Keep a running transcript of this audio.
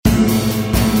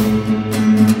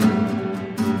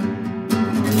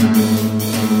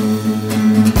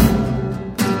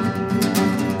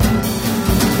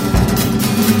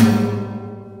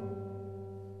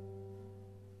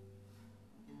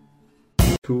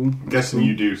cool. I'm guessing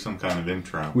you do some kind of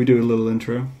intro. We do a little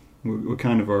intro. We're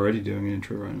kind of already doing an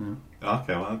intro right now.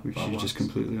 Okay, well, which you're just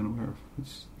completely unaware of.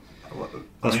 That's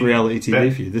I mean, reality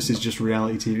TV for you. This is just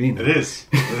reality TV now. It is.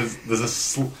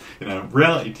 There's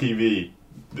reality TV.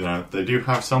 They do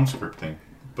have some scripting,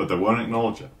 but they won't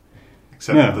acknowledge it.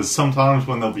 Except there's sometimes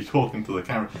when they'll be talking to the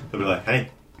camera, they'll be like, "Hey,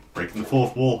 breaking the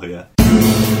fourth wall here."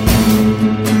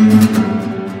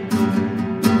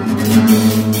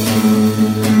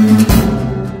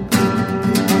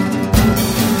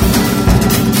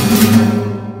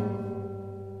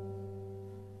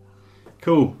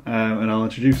 Cool, and I'll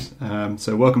introduce.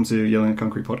 So welcome to Yelling at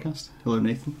Concrete podcast. Hello,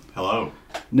 Nathan. Hello.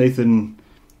 Nathan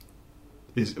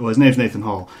his name's Nathan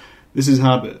Hall. This is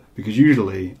habit because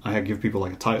usually I give people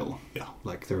like a title,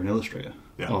 like they're an illustrator,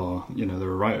 or they're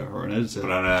a writer or an editor.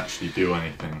 But I don't actually do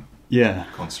anything.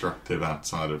 Constructive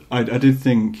outside of. I did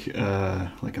think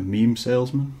like a meme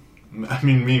salesman. I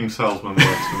mean, meme salesman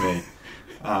works for me.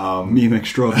 Meme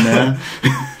extraordinaire.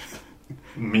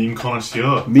 Meme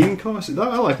connoisseur. Meme connoisseur.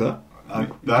 I like that.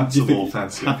 That's a little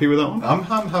fancy. Happy with that one?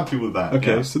 I'm happy with that.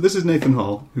 Okay, so this is Nathan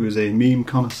Hall, who is a meme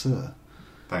connoisseur.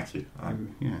 Thank you.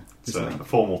 It's a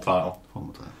formal title.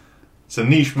 Formal title. It's a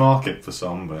niche market for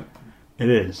some, but it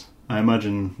is. I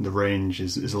imagine the range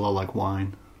is a lot like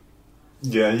wine.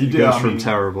 Yeah, it goes from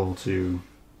terrible to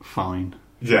fine.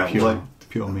 Yeah,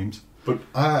 pure memes. But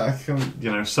I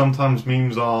can, sometimes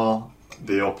memes are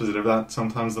the opposite of that.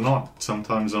 Sometimes they're not.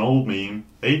 Sometimes an old meme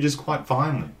ages quite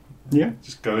finely. Yeah, it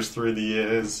just goes through the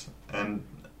years and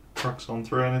trucks on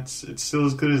through, and it's still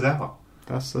as good as ever.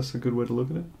 That's a good way to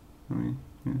look at it. I mean,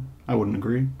 I wouldn't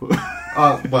agree, but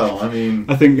well, I mean,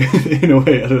 I think in a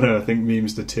way, I don't know. I think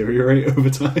memes deteriorate over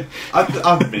time.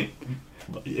 I mean,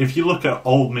 if you look at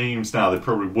old memes now, they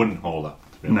probably wouldn't hold up.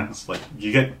 To be honest, like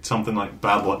you get something like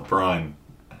Bad Luck Brian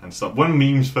and stuff. When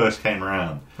memes first came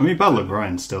around, I mean, Bad Luck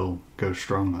Brian still goes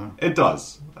strong though. It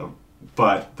does,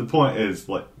 but the point is,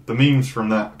 like the memes from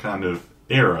that kind of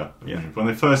era, when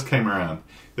they first came around,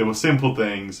 they were simple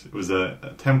things. It was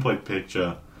a template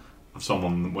picture of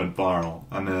someone that went viral,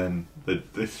 and then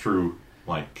they threw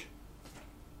like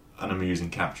an amusing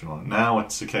caption on it. Now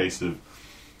it's a case of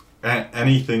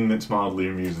anything that's mildly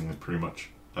amusing is pretty much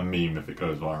a meme if it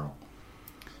goes viral.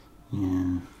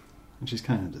 Yeah, which is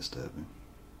kind of disturbing,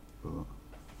 but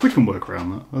we can work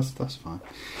around that. That's fine.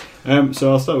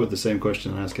 So I'll start with the same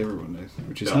question I ask everyone, Nathan,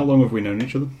 which is how long have we known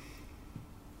each other?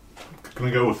 Can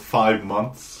we go with 5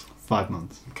 months? 5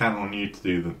 months. I count on you to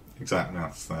do the exact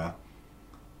maths there.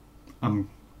 I'm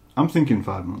thinking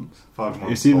 5 months. 5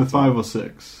 months. It's either 5 or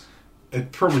 6. It's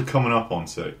probably coming up on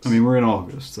 6. I mean, we're in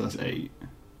August, so that's 8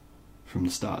 from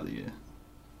the start of the year.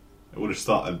 It would have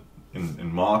started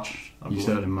in March. You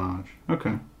started in March.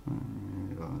 Okay.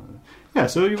 Yeah,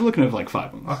 so you're looking at like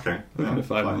 5 months. Okay. Looking at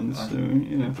 5 months. So,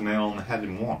 the nail on the head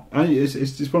in one. It's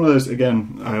just one of those,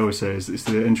 again, I always say, it's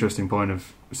the interesting point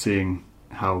of seeing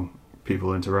how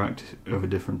people interact over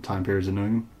different time periods of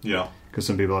knowing them. Yeah. Because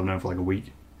some people I've known for like a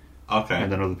week. Okay.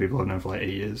 And then other people I've known for like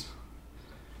 8 years.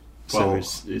 Well,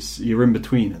 so it's you're in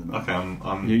between at the moment. Okay,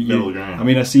 I'm middle ground. I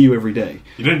mean, I see you every day.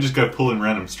 You don't just go pulling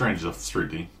random strangers off the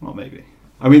street, do you? Well, maybe.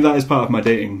 I mean, that is part of my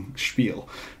dating spiel.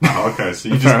 Oh, okay. So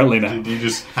you you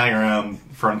just hang around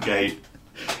front gate.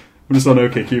 I'm just on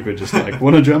OkCupid, just like,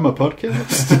 want to join my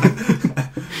podcast?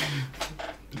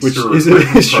 Which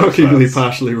is shockingly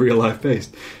partially real life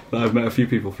based. But I've met a few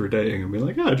people through dating and be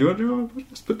like, do you want to do my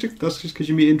podcast? But that's just because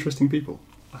you meet interesting people.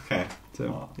 Okay.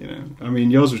 So, I mean,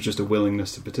 yours was just a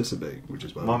willingness to participate, which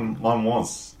is what mine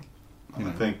was.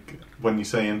 I think when you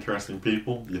say interesting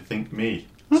people, you think me.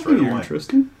 I think you're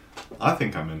interesting. I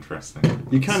think I'm interesting.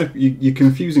 You're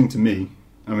confusing to me.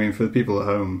 I mean, for the people at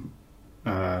home,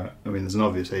 there's an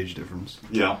obvious age difference.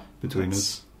 Between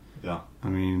us. Yeah. I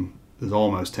mean, there's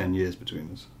almost 10 years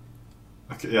between us.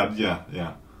 Okay.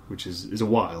 Yeah. Which is a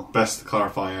while. Best to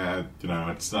clarify,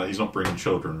 it's not, he's not bringing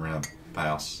children around the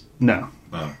house. No.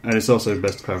 And it's also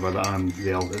best to clarify that I'm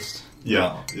the eldest.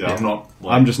 Yeah. I'm not.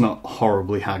 I'm just not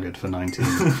horribly haggard for 19.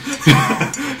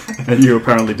 And you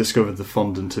apparently discovered the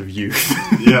fondant of youth.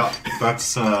 Yeah,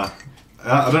 that's. I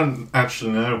don't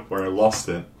actually know where I lost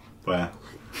it, but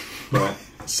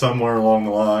somewhere along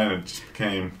the line it just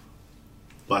became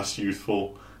less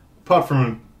youthful. Apart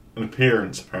from an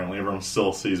appearance, apparently everyone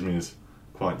still sees me as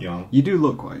quite young. You do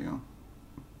look quite young.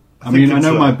 I mean, I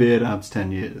know my beard adds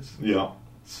 10 years. Yeah.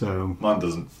 So mine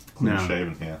doesn't. Clean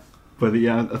shaven here. But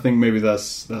yeah, I think maybe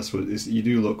that's what it is. You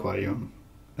do look quite young,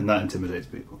 and that intimidates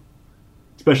people,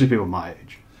 especially people my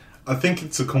age. I think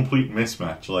it's a complete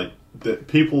mismatch. Like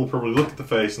people will probably look at the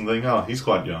face and think, "Oh, he's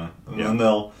quite young," and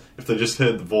then if they just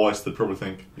heard the voice, they'd probably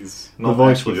think he's not the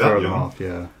voice actually would that throw young. them off.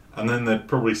 Yeah. and then they'd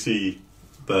probably see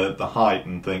the height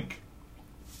and think,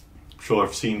 sure,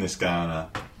 I've seen this guy in a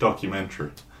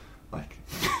documentary. Like,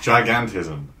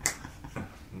 gigantism.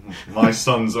 My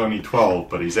son's only 12,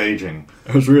 but he's aging.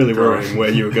 I was really worrying where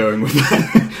you were going with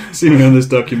that. Seeing me on this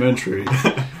documentary.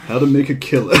 How to make a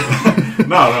killer.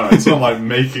 No, it's not like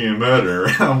making a murderer.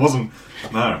 I wasn't...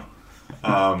 No.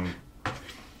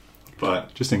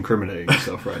 But... Just incriminating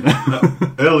yourself right now.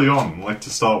 Early on, I like to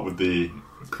start with the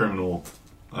criminal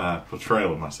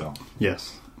portrayal of myself.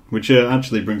 Yes. Which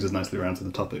actually brings us nicely around to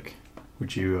the topic,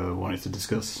 which you wanted to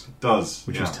discuss. It does.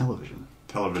 Which is television.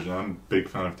 Television. I'm a big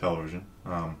fan of television.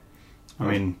 I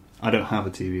mean, I don't have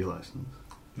a TV license.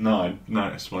 No, I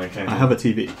noticed when I came. I have a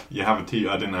TV. You have a TV?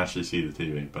 I didn't actually see the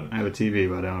TV, but... I have a TV,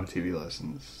 but I don't have a TV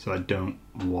license. So I don't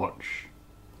watch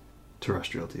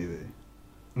terrestrial TV.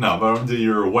 No, but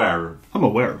you're aware of... I'm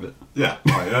aware of it. Yeah,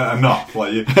 enough.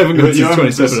 Like, I haven't gone since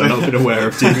 27 and not been aware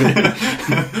of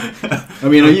TV. I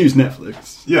mean, I use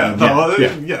Netflix.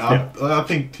 I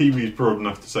think TV is broad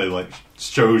enough to say, like,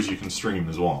 shows you can stream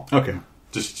as well. Okay.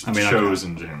 Just shows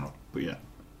in general. But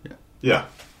yeah,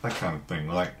 that kind of thing.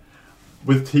 Like,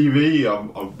 with TV,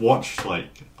 I've watched,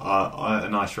 like, a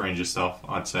nice range of stuff,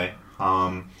 I'd say.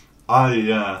 I'm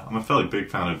a fairly big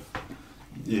fan of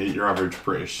your average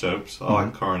British soaps. I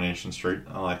like Coronation Street.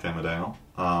 I like Emmerdale.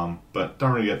 But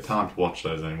don't really get time to watch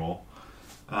those anymore.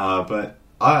 But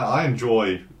I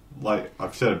enjoy, like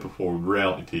I've said it before,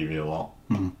 reality TV a lot.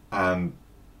 And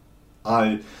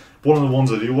one of the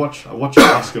ones I do watch, I watch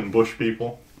Alaskan Bush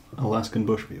People. Alaskan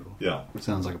Bush People? Yeah. It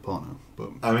sounds like a porno, but...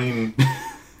 I mean,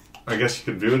 I guess you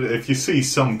could view it. If you see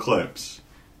some clips...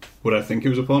 Would I think it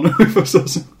was a porno if I saw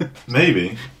some clips?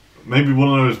 Maybe. Maybe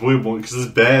one of those weird ones, because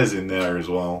there's bears in there as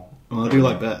well. Well, I do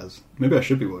like bears. Maybe I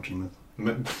should be watching this.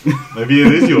 Maybe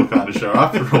it is your kind of show,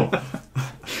 after all.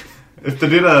 If they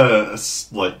did a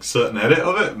certain edit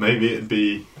of it, maybe it'd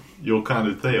be your kind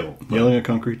of deal. Yelling at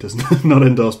Concrete does not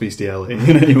endorse bestiality in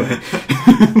any way.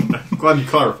 Glad you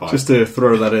clarified. Just to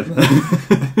throw that in there.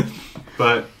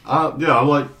 But, I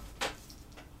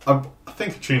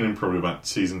think I tuned in probably about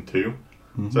season 2.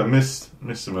 So I missed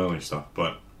some early stuff,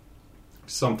 but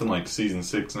something like season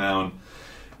 6 now. And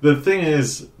the thing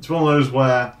is, it's one of those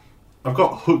where I've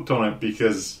got hooked on it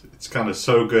because it's kind of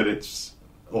so good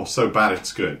or so bad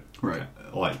it's good. Right.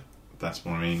 Like, that's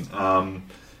what I mean.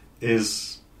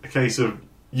 Is a case of,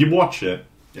 you watch it,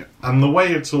 and the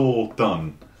way it's all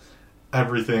done,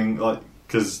 everything, like,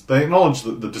 because they acknowledge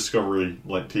that the Discovery,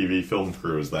 like, TV film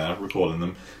crew is there, recording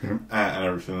them, and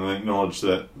everything, and they acknowledge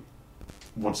that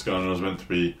what's going on is meant to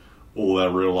be all their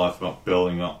real life about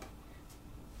building up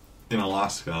in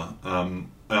Alaska,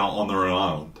 on their own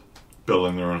island,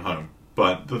 building their own home.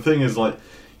 But the thing is, like,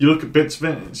 you look at bits of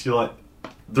it, and you're like,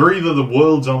 they're either the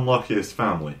world's unluckiest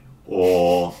family,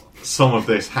 or some of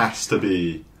this has to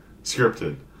be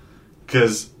scripted.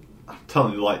 Because, I'm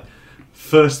telling you, like,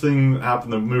 first thing that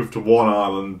happened, they moved to one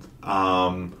island,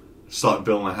 started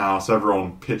building a house,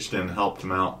 everyone pitched in, helped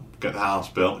them out, get the house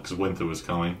built, because winter was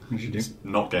coming. It's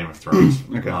not Game of Thrones.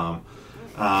 Okay.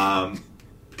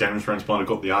 Game of Thrones might have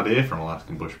got the idea from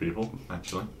Alaskan Bush People,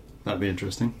 actually. That'd be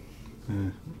interesting.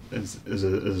 As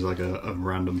like a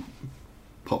random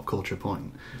pop culture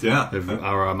point. Yeah. If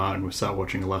our mountain was sat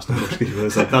watching Alaskan Bush People,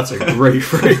 it's like, that's a great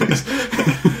phrase.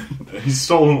 He's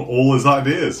stolen all his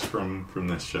ideas from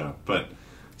this show. But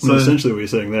so essentially what you're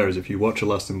saying there is if you watch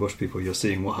Alaskan Bush People, you're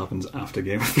seeing what happens after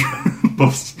Game of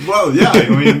Thrones. Well, yeah, I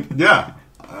mean, yeah.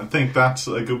 I think that's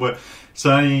a good way.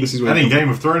 So any Game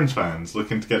of Thrones fans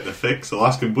looking to get the fix,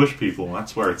 Alaskan Bush People,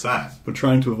 that's where it's at. But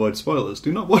trying to avoid spoilers,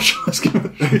 do not watch Alaskan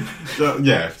Bush People. So,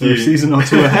 yeah, if you're a season or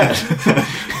two ahead.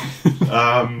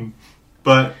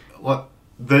 But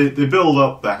they build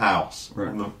up their house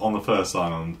on the first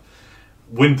island.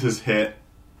 Winter's hit,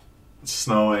 it's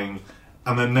snowing,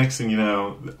 and then next thing you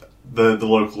know, the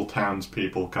local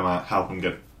townspeople come out, help them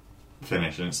get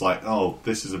finished, and it's like, oh,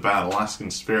 this is about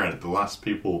Alaskan spirit, the last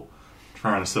people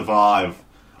trying to survive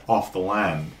off the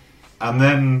land. And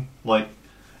then, like,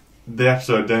 the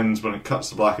episode ends when it cuts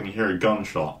to black and you hear a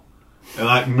gunshot. And,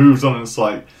 like, moves on and it's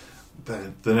like,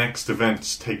 the next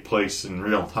events take place in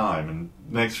real time. And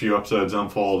next few episodes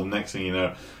unfold and next thing you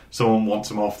know, someone wants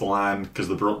them off the land because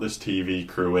they brought this TV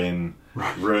crew in,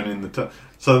 ruining the...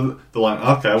 So they're like,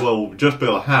 okay, well, we just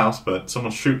built a house, but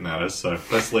someone's shooting at us, so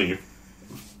let's leave.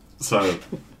 So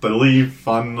they leave,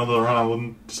 find another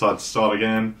island, decide to start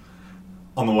again.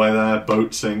 On the way there,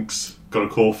 boat sinks, got a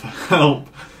call for help.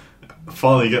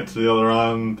 Finally get to the other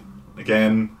island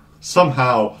again.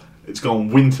 Somehow it's gone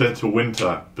winter to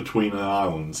winter between the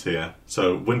islands here.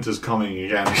 So winter's coming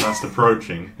again, fast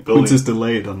approaching. Winter's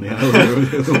delayed on the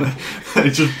island.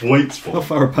 It just waits for How it.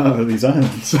 far apart are these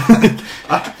islands?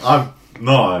 I've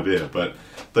no idea, but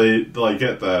they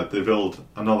get there, they build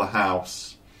another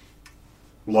house.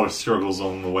 A lot of struggles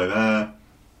along the way there.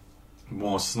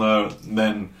 More snow. And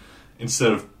then,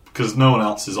 instead of... Because no one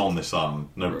else is on this island,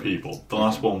 no Right. people. The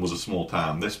last one was a small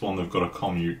town. This one, they've got to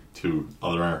commute to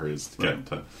other areas to get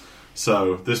to.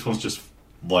 So, this one's just,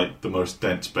 like, the most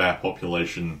dense bear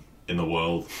population in the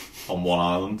world on one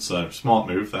island. So, smart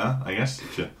move there, I guess.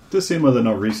 Yeah. It does seem like they're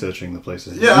not researching the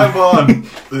places. Yeah, well,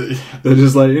 They're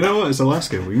just like, you know what, it's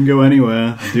Alaska. We can go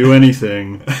anywhere, do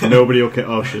anything. Nobody will care.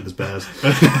 Oh shit, there's bears.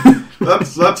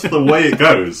 that's the way it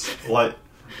goes. Like,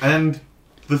 and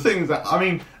the thing that I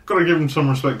mean, got to give them some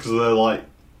respect because they're like,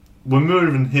 we're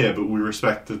moving here, but we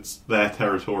respect it's their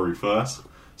territory first.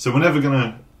 So we're never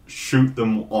gonna shoot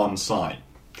them on sight.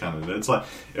 Kind of. It's like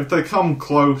if they come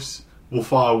close, we'll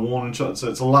fire warning shots. So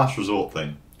it's a last resort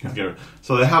thing. Yeah.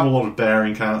 So they have a lot of bear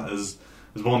encounters.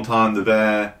 There's one time the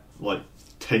bear like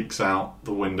takes out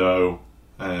the window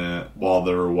while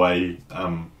they're away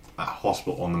at a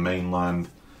hospital on the mainland,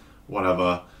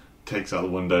 whatever. Takes out the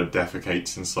window,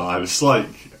 defecates inside. It's like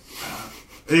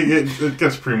it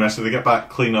gets pretty messy. They get back,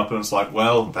 clean up, and it's like,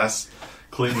 well, that's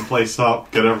clean the place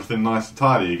up, get everything nice and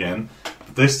tidy again.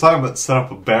 But this time, let's set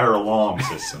up a bear alarm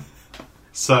system.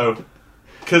 So,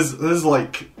 because there's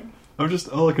like.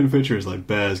 All I can picture is like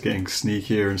bears getting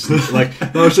sneakier and sneakier. Like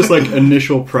that was just like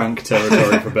initial prank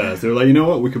territory for bears. They were like, you know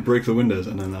what, we could break the windows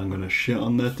and then I'm going to shit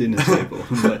on their dinner table.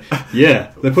 I'm like,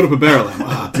 yeah, they put up a bear alarm.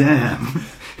 Oh damn.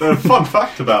 The fun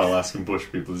fact about Alaskan bush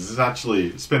people is it's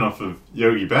actually a spin-off of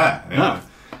Yogi Bear. Ah.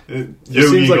 Yogi It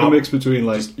seems like got- a mix between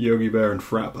like Yogi Bear and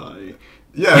Frat Pie.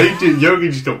 Yeah, he did. Yogi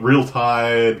just got real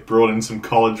tired, brought in some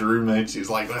college roommates. He was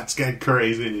like, let's get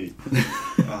crazy.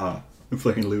 I'm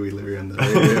playing Louie Louie on the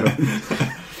radio.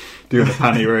 Doing the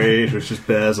panty raid, which is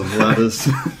bears on ladders.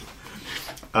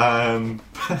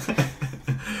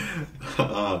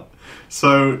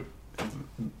 So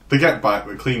they get back,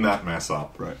 they clean that mess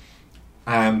up. Right.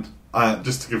 And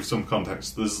just to give some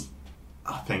context, there's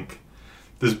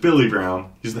Billy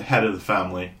Brown. He's the head of the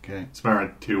family. Okay. He's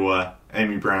married to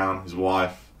Amy Brown, his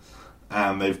wife,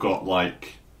 and they've got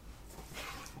like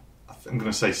I'm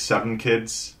going to say 7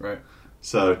 kids. Right.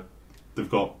 So they've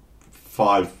got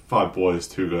five boys,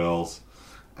 2 girls,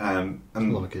 and A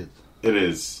lot of kids. it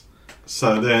is.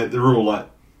 So they're all like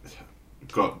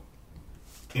got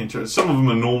some of them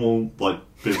are normal like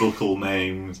biblical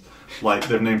names. Like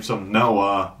they've named some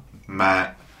Noah,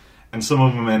 Matt, and some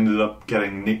of them ended up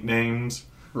getting nicknames.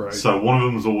 Right. So one of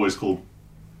them was always called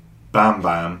Bam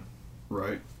Bam.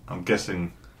 Right. I'm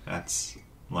guessing that's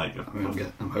like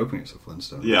I'm hoping it's a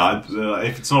Flintstone. yeah.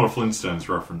 If it's not a Flintstones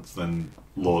reference, then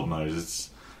Lord knows it's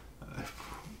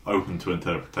open to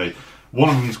interpretation. One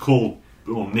of them's called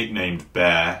or nicknamed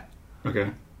Bear.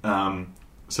 Okay.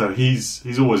 So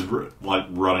he's always like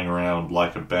running around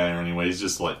like a bear. Anyway, he's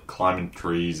just like climbing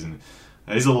trees and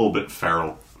he's a little bit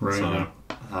feral. Right.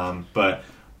 So, but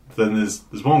then there's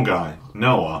one guy,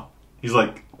 Noah. He's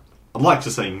like, I'd like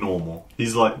to say normal.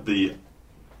 He's like the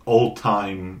old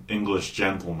time English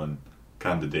gentleman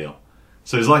kind of deal.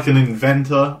 So he's like an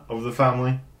inventor of the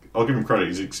family. I'll give him credit.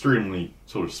 He's extremely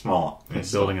sort of smart.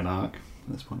 He's building an ark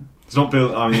at this point. He's not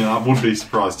build. I mean, I wouldn't be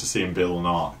surprised to see him build an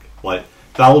ark. Like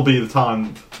that'll be the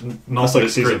time. Not That's like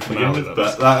this season great to begin finale, with, though.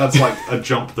 but that's like a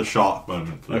jump the shark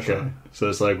moment. For Okay. sure. So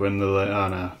it's like when they're like, oh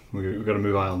no, we've got to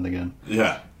move island again.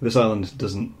 Yeah. This island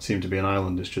doesn't seem to be an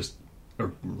island, it's just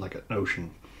like an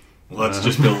ocean. Let's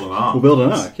just build an ark. We'll build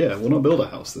an ark, yeah. We'll not build a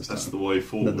house this That's time. the way Then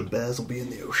forward. the bears will be in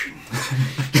the ocean.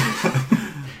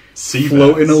 Sea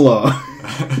Floating bears. along.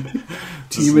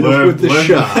 Just Teaming up with the learn-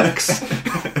 sharks.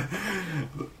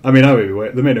 I mean,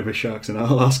 there may not be sharks in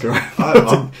Alaska.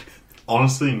 I'm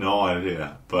honestly no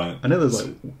idea, but I know there's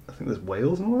like, I think there's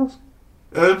whales in Alaska.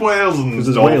 whales and Because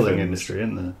there's dolphins. whaling industry,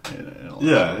 isn't there? In Alaska,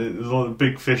 Yeah, there's a lot of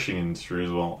big fishing industry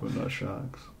as well. but not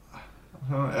sharks.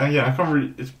 Yeah, I can't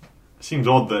really. It seems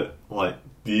odd that like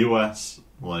the US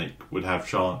like would have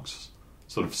sharks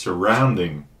sort of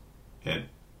surrounding it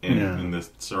in the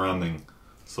surrounding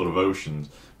sort of oceans,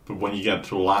 but when you get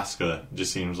to Alaska, it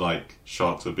just seems like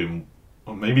sharks have been.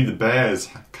 Well, maybe the bears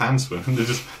can swim. They're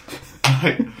just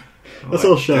like, That's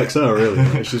all sharks are, really.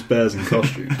 It's just bears in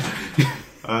costume.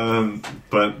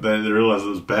 But then they realised it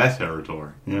was bear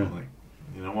territory. Yeah. Like,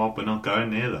 you know what? We're not going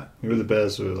near that. Maybe the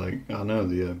bears were like, oh no,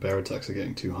 the bear attacks are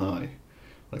getting too high.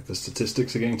 Like the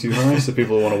statistics are getting too high, so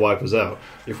people want to wipe us out.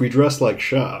 If we dress like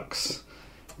sharks,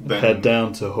 Then, head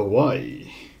down to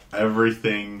Hawaii.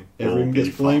 everything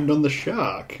gets blamed on the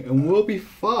shark, and we'll be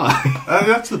fine. And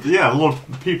a lot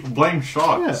of people blame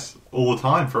sharks all the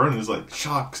time for it. It's like,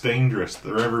 sharks dangerous,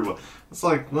 they're everywhere. It's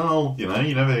like, well, you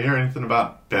never hear anything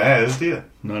about bears, do you?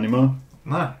 Not anymore.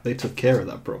 No. They took care of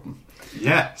that problem.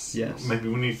 Yes. Yes. Maybe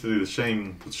we need to do the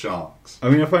same with sharks. I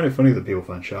mean, I find it funny that people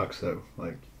find sharks so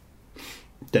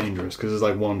dangerous because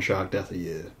there's one shark death a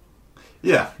year.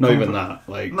 Yeah. Not even that.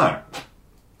 No.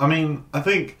 I mean, I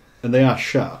think. And they are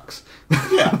sharks.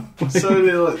 Yeah.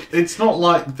 So it's not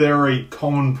like they're a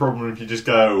common problem if you just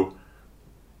go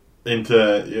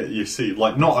into you see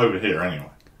not over here anyway.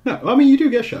 No, I mean you do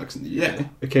get sharks in the year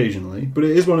occasionally, but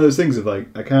it is one of those things of I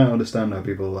can't understand how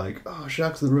people are like, oh,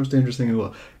 sharks are the most dangerous thing in the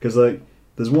world because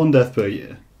there's one death per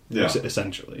year. Yeah.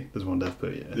 Essentially, there's one death per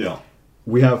year. Yeah.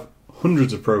 We have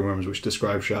hundreds of programs which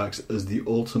describe sharks as the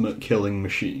ultimate killing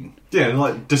machine.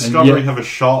 Yeah, Discovery have a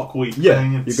Shark Week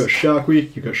thing. You've got Shark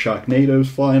Week, you've got Sharknadoes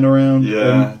flying around.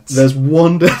 Yeah. There's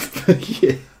one death per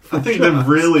year. I think they've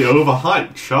really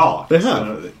overhyped sharks. They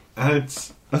have.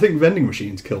 I think vending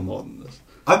machines kill more than this.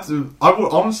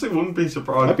 Honestly wouldn't be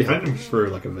surprised. I'd be happy for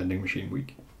a vending machine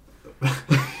week.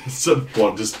 So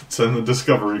what? Just send the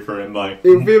Discovery for it. It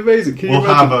would be amazing. We'll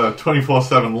have a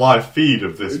 24/7 live feed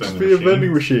of this. It'd be a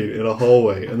vending machine in a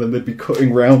hallway, and then they'd be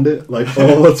cutting round it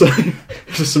all the time.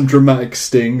 Just some dramatic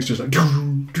stings, just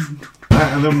And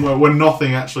then when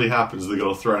nothing actually happens, they got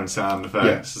to throw in sound effects.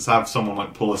 Yeah. Just have someone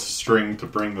pull a string to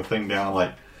bring the thing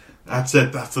down. That's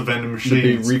it. That's the vending machine.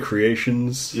 There'd be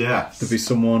recreations. Yes. There'd be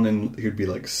someone who'd be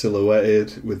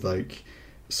silhouetted with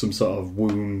some sort of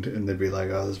wound, and they'd be like,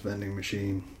 "Oh, this vending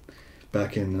machine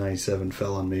back in '97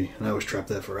 fell on me, and I was trapped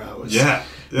there for hours." Yeah,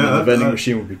 yeah. The vending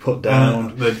machine would be put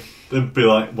down. They'd be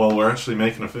like, "Well, we're actually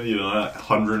making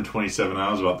 127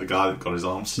 hours about the guy that got his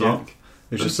arm stuck." Yeah.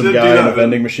 There's just some guy in a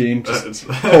vending machine just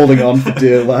holding on for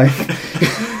dear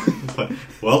life.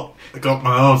 Well, I got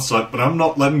my arm stuck, but I'm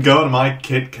not letting go of my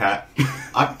Kit Kat.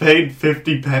 I paid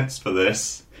 50 pence for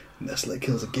this. Nestle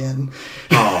kills again.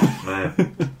 Oh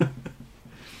man.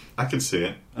 I can see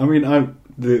it. I mean,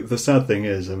 the sad thing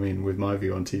is, with my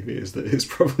view on TV is that it's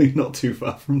probably not too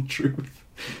far from the truth.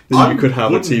 That you could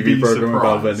have a TV program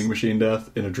about vending machine death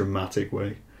in a dramatic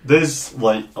way. There's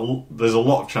there's a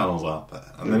lot of channels out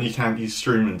there, and then you can't use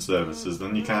streaming services.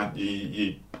 Then you can't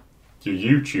your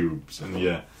YouTubes and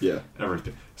your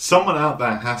everything. Someone out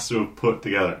there has to have put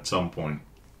together at some point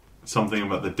something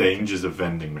about the dangers of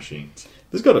vending machines.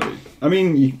 There's got to be.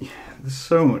 There's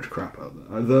so much crap out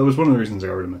there. That was one of the reasons I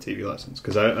got rid of my TV license,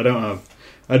 because I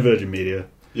had Virgin Media.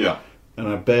 Yeah. And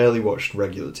I barely watched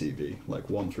regular TV,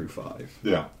 1 through 5.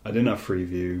 Yeah. I didn't have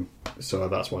Freeview, so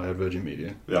that's why I had Virgin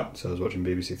Media. Yeah. So I was watching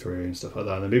BBC Three and stuff like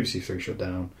that, and then BBC Three shut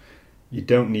down. You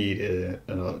don't need a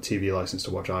TV license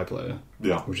to watch iPlayer.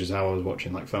 Yeah. Which is how I was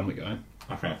watching, Family Guy.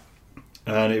 Okay.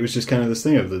 And it was just kind of this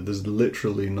thing of that there's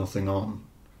literally nothing on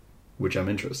which I'm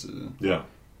interested in. Yeah.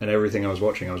 And everything I was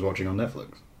watching on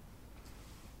Netflix.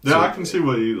 Yeah, so I can see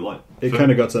what you like. It kind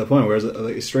of got to the point where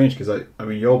it's strange because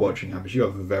you're watching habits. You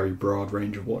have a very broad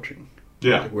range of watching.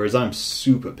 Yeah. Whereas I'm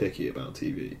super picky about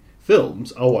TV.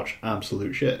 Films, I'll watch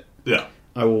absolute shit. Yeah.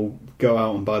 I will go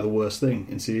out and buy the worst thing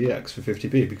in CDX for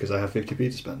 50p because I have 50p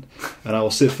to spend. And I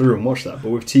will sit through and watch that. But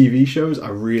with TV shows, I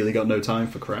really got no time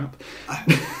for crap.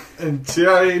 And see,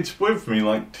 it's with me,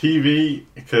 TV,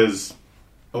 because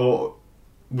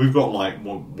we've got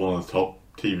one of the top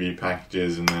TV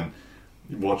packages, and then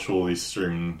you watch all these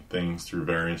streaming things through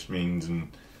various means, and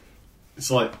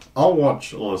it's I'll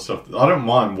watch a lot of stuff. I don't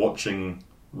mind watching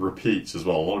repeats as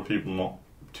well. A lot of people are not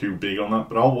too big on that,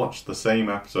 but I'll watch the same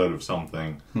episode of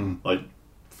something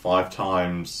 5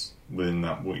 times within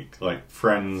that week.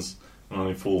 Friends and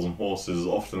Only Fools and Horses,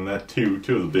 often they're two of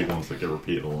the big ones that get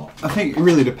repeated a lot. I think it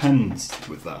really depends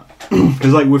with that.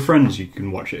 Because with Friends you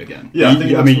can watch it again. Yeah,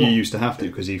 you used to have to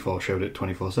because E4 showed it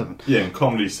 24/7. Yeah, and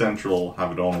Comedy Central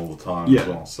have it on all the time as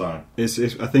well. So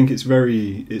I think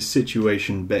it's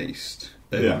situation based.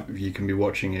 You can be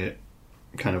watching it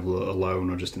kind of alone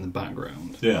or just in the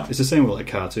background. Yeah. It's the same with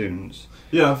cartoons.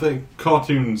 Yeah, I think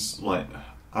cartoons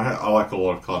I like a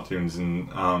lot of cartoons, and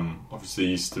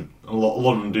obviously a lot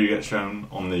of them do get shown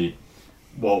on the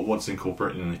what's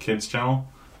incorporated in the kids channel.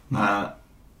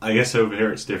 I guess over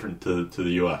here it's different to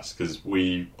the US because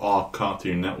our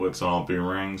Cartoon Networks on our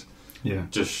boomerangs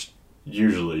just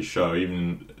usually show,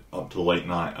 even up to late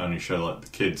night, only show the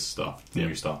kids stuff,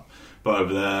 new stuff. But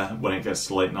over there, when it gets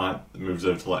to late night, it moves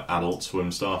over to Adult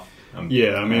Swim stuff. We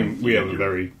have a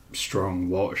very strong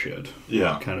watershed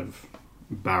kind of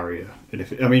barrier, and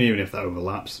even if that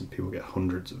overlaps, people get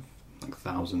hundreds of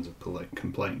thousands of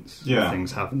complaints. Yeah,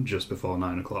 things happen just before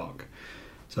 9 o'clock.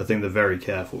 So I think they're very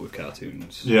careful with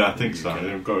cartoons. Yeah, I think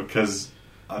so. Because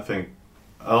I think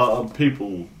a lot of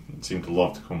people seem to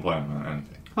love to complain about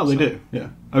anything. Oh, they do, yeah.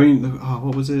 I mean,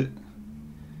 what was it?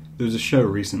 There was a show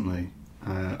recently.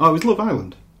 It was Love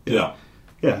Island. Yeah.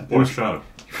 Yeah. What a show.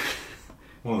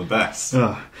 One of the best.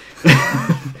 Oh.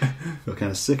 I feel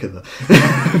kind of sick of that.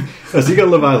 So you got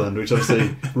Love Island, which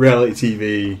obviously reality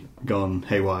TV gone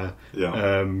haywire.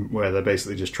 Yeah. Where they're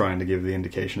basically just trying to give the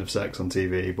indication of sex on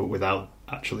TV, but without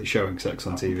actually showing sex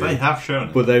on TV. They have shown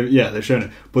it. But they've shown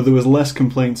it. But there was less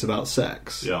complaints about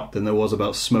sex than there was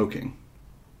about smoking.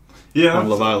 Yeah, on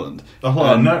Love Island.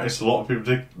 I noticed a lot of people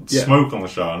did smoke on the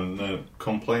show and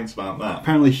complaints about that.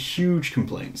 Apparently huge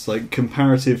complaints, like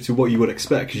comparative to what you would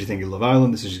expect, because you think of Love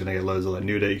Island, this is just going to get loads of like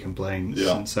nudity complaints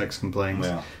and sex complaints.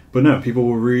 Yeah. But no, people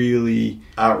were really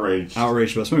outraged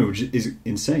about smoking, which is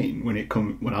insane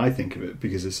when I think of it,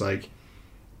 because it's like,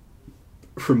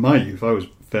 from my youth, I was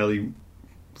fairly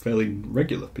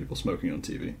regular people smoking on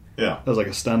TV. Yeah, that was like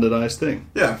a standardised thing.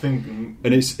 Yeah, I think,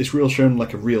 and it's real shown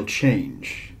like a real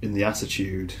change in the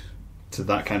attitude to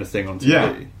that kind of thing on TV.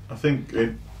 Yeah, I think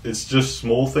it's just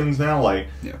small things now, like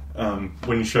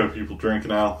when you show people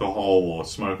drinking alcohol or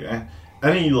smoking,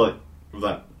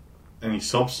 any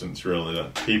substance really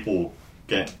that people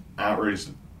get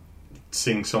outraged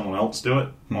seeing someone else do it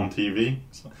on TV.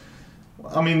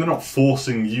 I mean, they're not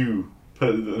forcing you.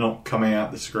 They're not coming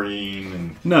out the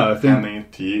screen and I think handing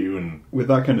it to you. And with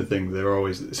that kind of thing,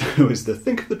 it's always the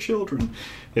think of the children.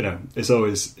 You know, it's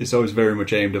always very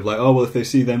much aimed of like, oh well, if they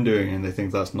see them doing it and they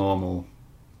think that's normal,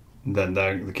 then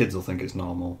the kids will think it's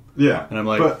normal. Yeah, and I'm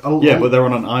like, but they're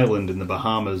on an island in the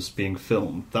Bahamas being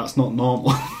filmed. That's not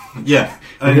normal. Yeah,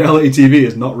 reality TV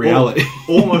is not reality.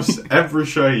 Almost every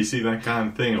show you see that kind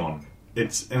of thing on,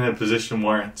 it's in a position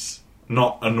where it's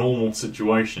not a normal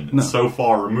situation. It's so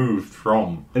far removed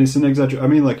from, and it's an exaggeration. I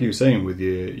mean, like you were saying with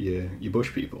your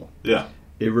bush people. Yeah,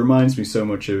 it reminds me so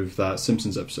much of that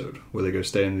Simpsons episode where they go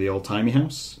stay in the old timey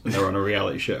house and they're on a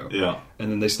reality show. Yeah,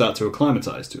 and then they start to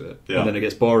acclimatise to it. Yeah, and then it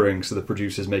gets boring, so the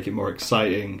producers make it more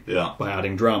exciting. Yeah, by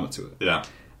adding drama to it. Yeah,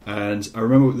 and I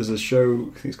remember there's a show,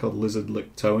 I think it's called Lizard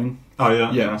Lick Towing. Oh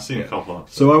yeah, I've seen a couple of.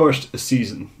 So I watched a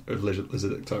season of Lizard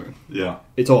Lick Towing. Yeah,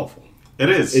 it's awful. It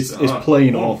is. It's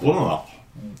plain awful. One of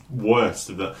the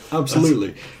worst of that.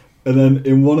 Absolutely. And then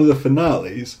in one of the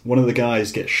finales, one of the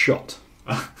guys gets shot.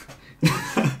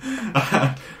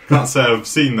 Can't say I've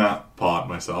seen that part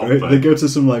myself. Right? But they go to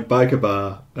some like biker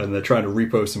bar and they're trying to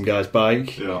repo some guy's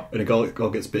bike. Yeah. And it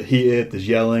all gets a bit heated. There's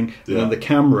yelling. And then the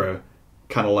camera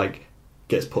kind of like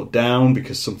gets put down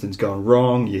because something's gone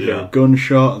wrong. You hear a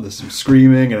gunshot and there's some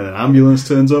screaming and an ambulance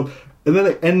turns up. And then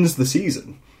it ends the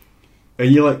season.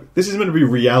 And you're like, this is meant to be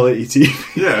reality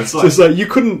TV. Yeah, it's like... so it's like, you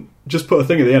couldn't just put a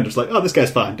thing at the end. It's like, oh, this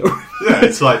guy's fine. Yeah,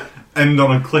 it's like, end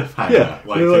on a cliffhanger. Yeah,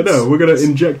 like no, we're going to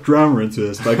inject drama into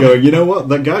this by going, you know what,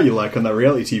 that guy you like on that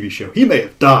reality TV show, he may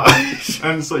have died.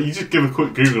 And it's like, you just give a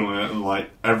quick Google on it and like,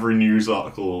 every news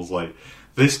article is like,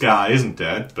 this guy isn't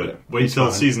dead, but wait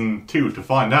till season 2 to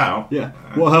find out. Yeah.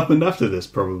 What happened after this?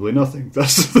 Probably nothing.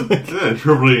 That's the thing. Yeah,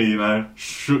 probably,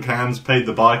 shook hands, paid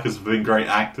the bikers for being great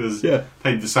actors,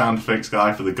 paid the sound effects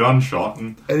guy for the gunshot.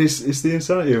 And it's the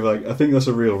insanity of, like, I think that's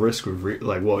a real risk with,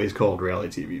 what is called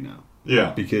reality TV now.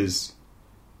 Yeah. Because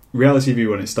reality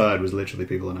TV, when it started, was literally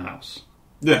people in a house.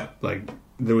 Yeah. Like,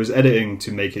 there was editing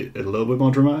to make it a little bit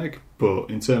more dramatic, but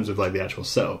in terms of like the actual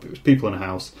setup, it was people in a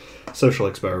house, social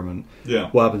experiment. Yeah.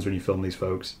 What happens when you film these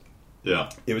folks? Yeah.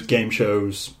 It was game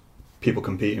shows, people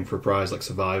competing for a prize like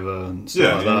Survivor and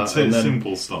stuff like that. It's and then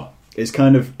simple stuff.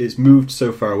 It's moved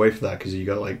so far away from that because you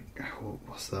got like,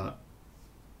 what's that?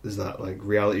 There's that like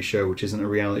reality show which isn't a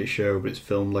reality show but it's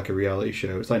filmed like a reality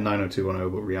show. It's like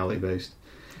 90210 but reality based.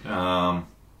 I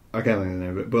can't think of the name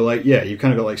of it, but like you've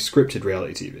kind of got like scripted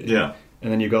reality TV. Yeah.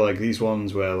 And then you've got like these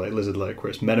ones where like Lizard Lick, where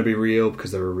it's meant to be real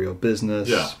because they're a real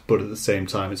business, but at the same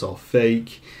time it's all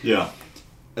fake. Yeah.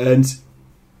 And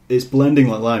it's blending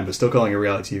like line, but still calling it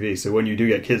reality TV. So when you do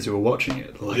get kids who are watching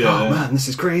it, they're like, man, this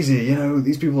is crazy.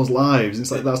 These people's lives.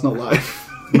 It's like, that's not life.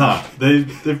 No,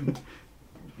 they've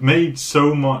made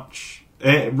so much.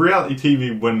 Reality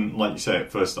TV, when, like you say,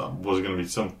 it first started, was going to be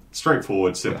some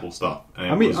straightforward, simple stuff.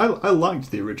 I liked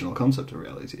the original concept of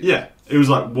reality TV. Yeah, it was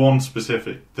like one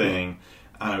specific thing,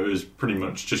 and it was pretty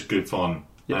much just good fun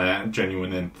and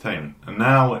genuine entertainment. And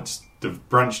now they've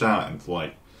branched out into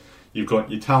like, you've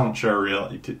got your talent show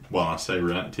reality. I say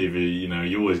reality TV.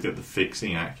 You always get the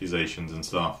fixing accusations and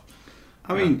stuff.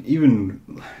 I mean,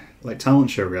 even like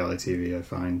talent show reality TV, I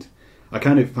find it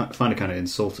kind of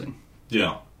insulting.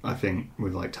 Yeah. I think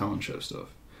with like talent show stuff.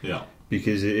 Yeah.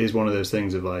 Because it is one of those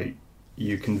things of like,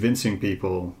 you convincing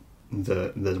people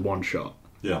that there's one shot.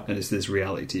 Yeah. And it's this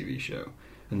reality TV show.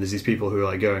 And there's these people who are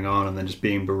like going on and then just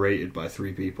being berated by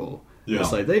 3 people. Yeah.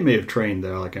 It's like they may have trained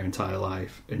their entire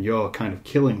life, and you're kind of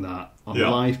killing that on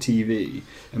live TV.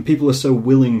 And people are so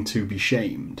willing to be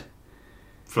shamed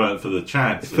for the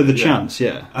chance. For the chance,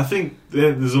 yeah. I think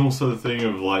there's also the thing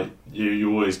of like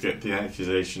you always get the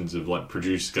accusations of like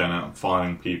producers going out and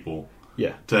firing people.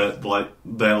 Yeah. To like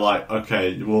they're like,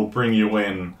 okay, we'll bring you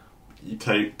in. You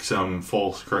take some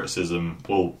false criticism,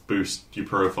 we'll boost your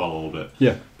profile a little bit.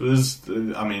 Yeah. But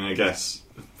I guess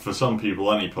for some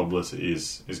people, any publicity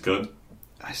is good.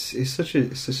 It's such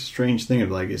a strange thing of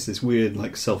like, it's this weird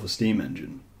like self-esteem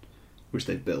engine which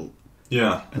they built.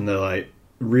 Yeah. And they're like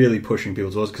really pushing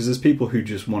people towards, because there's people who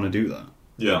just want to do that.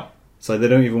 Yeah. It's like they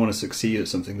don't even want to succeed at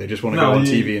something, they just want to go on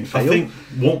TV and fail. I think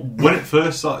when it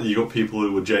first started, you got people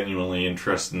who were genuinely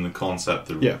interested in the concept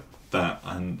of that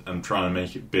and trying to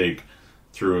make it big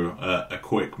through a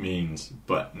quick means.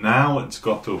 But now it's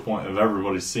got to a point of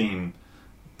everybody's seen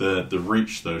the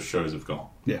reach those shows have got.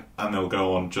 Yeah. And they'll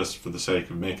go on just for the sake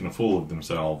of making a fool of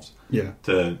themselves. Yeah.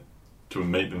 To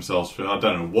make themselves feel... I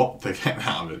don't know what they're getting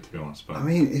out of it, to be honest. But I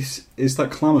mean, it's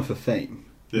that clamour for fame.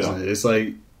 Yeah. Isn't it? It's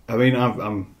like, I mean,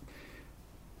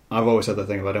 I've always had that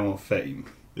thing of I don't want fame.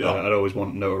 Yeah. I'd always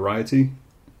want notoriety.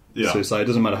 Yeah. So it's like, it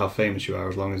doesn't matter how famous you are,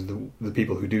 as long as the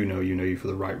people who do know you for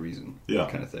the right reason. Yeah.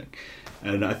 Kind of thing.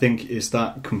 And I think it's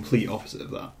that complete opposite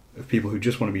of that. Of people who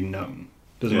just want to be known.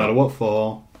 Doesn't matter what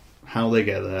for, how they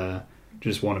get there,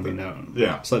 just want to be known.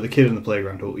 Yeah. It's like the kid in the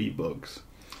playground who'll eat bugs.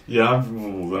 Yeah,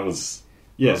 that was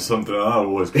something that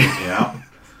always put me out.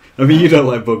 I mean, you don't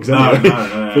like bugs anyway.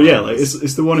 No. But yeah, like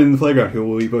it's the one in the playground who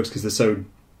will eat bugs because they're so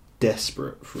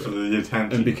desperate for the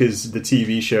attention. And because the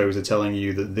TV shows are telling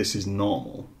you that this is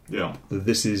normal. Yeah. That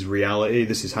this is reality,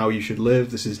 this is how you should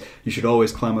live, you should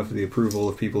always clamour for the approval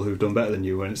of people who've done better than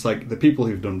you. And it's like, the people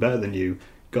who've done better than you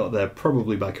got there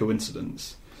probably by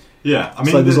coincidence. Yeah, I mean...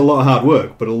 It's like there's a lot of hard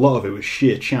work, but a lot of it was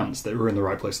sheer chance that we were in the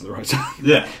right place at the right time.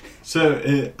 Yeah.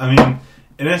 So, I mean,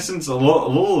 in essence, a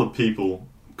lot of people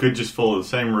could just follow the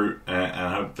same route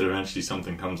and hope that eventually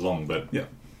something comes along, but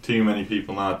too many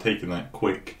people now are taking that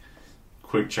quick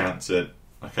chance at,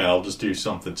 okay, I'll just do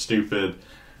something stupid,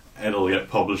 it'll get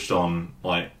published on,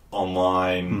 like,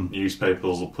 online,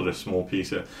 newspapers will put a small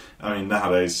piece of... I mean,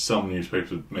 nowadays, some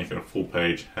newspapers are making a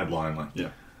full-page headline, like... Yeah.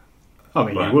 I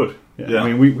mean, you would. Yeah.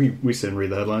 I mean, we sit and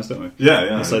read the headlines, don't we?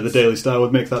 Yeah. It's like the Daily Star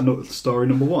would make that story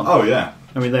number 1. Oh, yeah.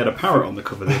 I mean, they had a parrot on the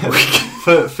cover the other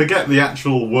week. Forget the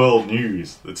actual world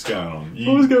news that's going on.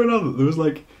 What was going on? There was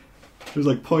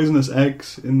like poisonous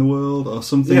eggs in the world, or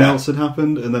something else had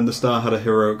happened, and then the Star had a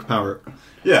heroic parrot.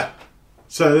 Yeah.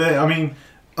 So, I mean,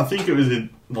 I think it was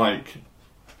like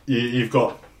you've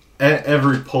got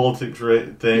every politics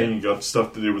thing. You got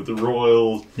stuff to do with the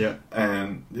royals. Yeah.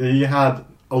 And you had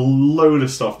a load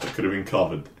of stuff that could have been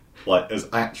covered, like as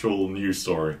actual news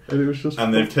story. And it was just.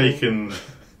 And they've taken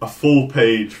a full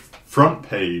page, front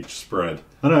page spread.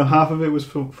 I know half of it was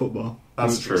football.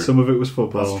 That's true. Some of it was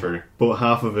football. That's true. But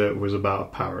half of it was about a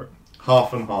parrot.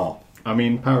 Half and half. I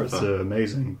mean, parrots are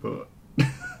amazing, but.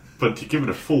 But to give it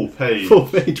a full page. Full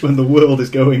page when the world is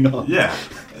going on. Yeah.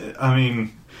 I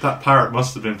mean, that parrot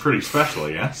must have been pretty special,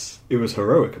 yes? It was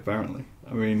heroic, apparently.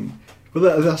 I mean,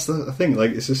 but that's the thing.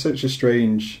 Like, it's just such a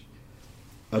strange,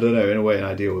 I don't know, in a way, an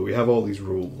ideal. We have all these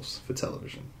rules for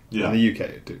television. Yeah. In the UK,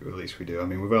 at least we do. I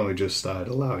mean, we've only just started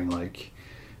allowing, like,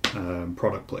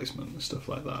 product placement and stuff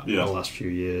like that. Yeah. In the last few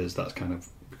years, that's kind of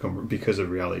become, because of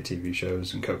reality TV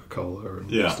shows and Coca-Cola and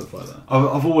stuff like that.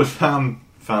 I've always found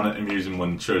it amusing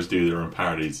when shows do their own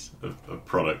parodies of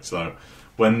products. So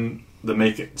when they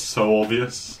make it so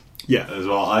obvious, as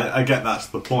well. I get that's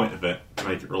the point of it, to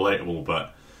make it relatable,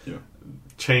 but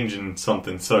changing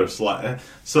something so slight.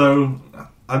 So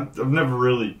I've never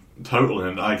really totally,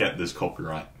 and I get this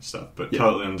copyright stuff, but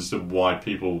totally understood why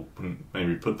people wouldn't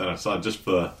maybe put that aside just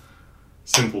for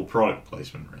simple product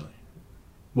placement, really.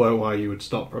 Why you would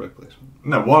stop product placement?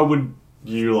 No, why would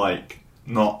you like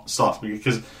not start?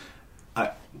 Because I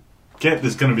get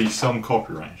there's going to be some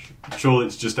copyright. Surely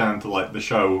it's just down to like the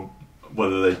show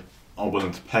whether they are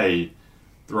willing to pay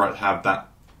the right to have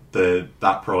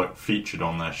that product featured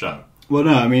on their show. Well,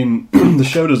 no, I mean the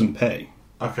show doesn't pay.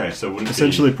 Okay, so would it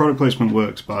essentially product placement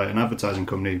works by an advertising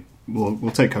company.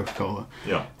 We'll take Coca-Cola.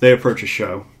 Yeah. They approach a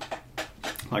show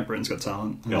like Britain's Got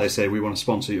Talent, and they say, we want to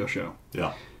sponsor your show.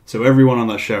 Yeah. So everyone on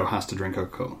that show has to drink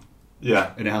Coca-Cola.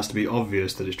 Yeah. And it has to be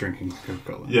obvious that it's drinking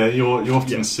Coca-Cola. Yeah, you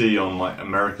often see on like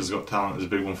America's Got Talent, there's a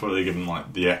big one for it. They give them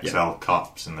like the XL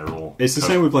cups, and they're all. It's the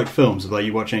same with like films. Like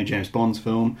you watch any James Bond's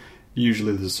film,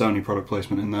 usually there's a Sony product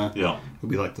placement in there. Yeah. It'll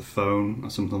be like the phone or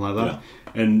something like that.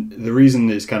 Yeah. And the reason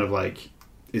it's kind of like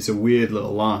it's a weird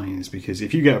little line, is because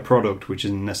if you get a product which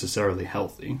isn't necessarily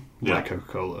healthy, like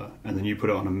Coca-Cola, and then you put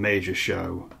it on a major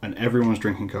show and everyone's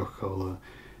drinking Coca-Cola,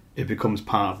 it becomes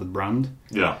part of the brand.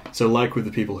 Yeah. So like with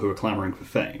the people who are clamouring for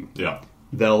fame,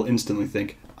 they'll instantly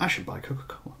think, I should buy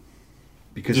Coca-Cola.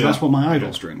 Because that's what my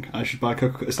idols drink. I should buy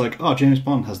Coca-Cola. It's like, oh, James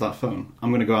Bond has that phone. I'm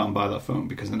going to go out and buy that phone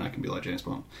because then I can be like James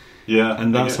Bond. Yeah.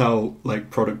 And that's how like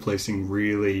product placing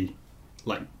really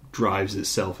like drives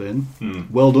itself in.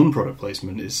 Well done product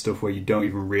placement is stuff where you don't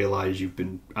even realise you've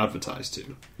been advertised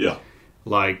to. Yeah.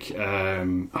 Like,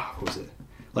 what was it?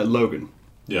 Like Logan.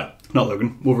 Yeah. Not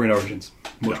Logan. Wolverine Origins.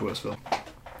 Much worse film.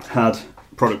 Had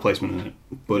product placement in it.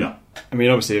 But, I mean,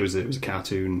 obviously it was a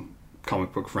cartoon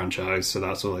comic book franchise, so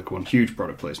that's all like one huge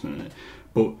product placement in it.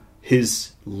 But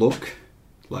his look,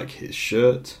 like his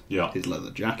shirt, his leather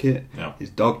jacket,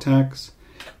 his dog tags,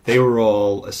 they were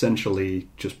all essentially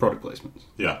just product placements.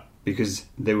 Yeah. Because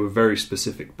they were very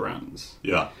specific brands.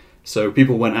 Yeah. So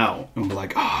people went out and were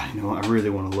like, oh, you know what, I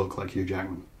really want to look like Hugh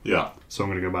Jackman. Yeah. So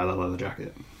I'm going to go buy that leather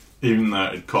jacket. Even though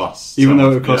it costs...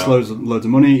 loads of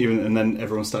money, and then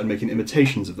everyone started making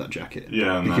imitations of that jacket.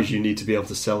 Yeah. Because you need to be able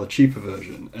to sell a cheaper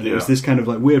version. And it was this kind of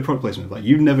like weird product placement. Like,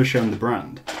 you've never shown the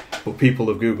brand, but people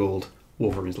have Googled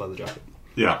Wolverine's leather jacket.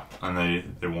 Yeah, and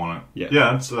they want it.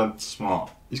 Yeah. That's smart.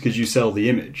 It's because you sell the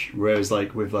image. Whereas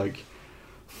like with like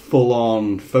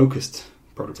full-on focused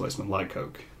product placement like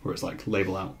Coke, where it's like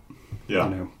label out. Yeah.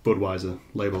 You know, Budweiser,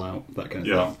 label out, that kind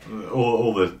of thing.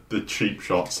 All the cheap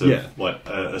shots of like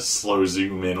a slow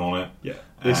zoom in on it. Yeah.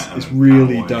 It's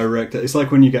really direct. It's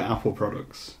like when you get Apple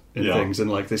products in things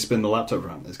and like they spin the laptop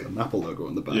around, there's got an Apple logo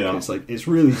on the back. Yeah. It's like, it's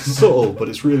really subtle, but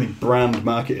it's really brand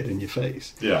marketed in your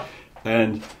face. Yeah.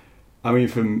 And I mean,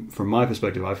 from my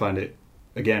perspective, I find it,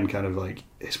 again, kind of like,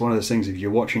 it's one of those things, if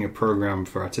you're watching a program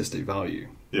for artistic value,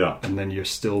 and then you're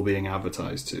still being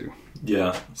advertised to,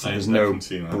 so there's no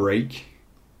break,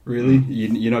 really.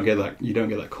 You don't get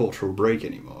that cultural break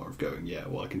anymore of going,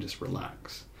 I can just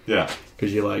relax. Yeah,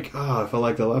 because you're like, if I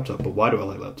like the laptop, but why do I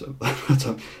like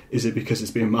laptop? Is it because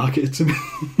it's being marketed to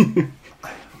me?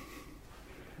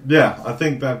 Yeah, I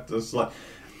think that's like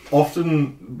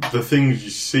often the things you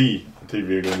see on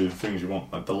TV are going to be the things you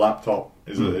want. Like the laptop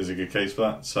is a good case for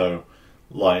that. So,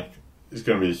 like, it's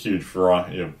going to be a huge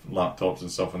variety of laptops and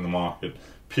stuff in the market.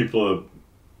 People are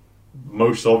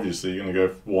most obviously going to go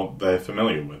for what they're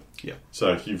familiar with. Yeah.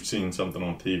 So if you've seen something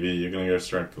on TV, you're going to go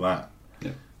straight for that.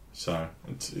 Yeah. So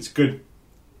it's good,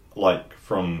 like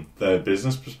from their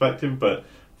business perspective, but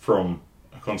from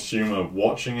a consumer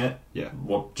watching it,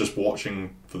 just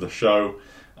watching for the show,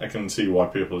 I can see why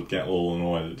people would get a little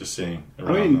annoyed at just seeing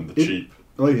around the cheap.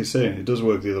 Like you're saying, it does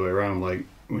work the other way around. Like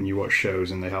when you watch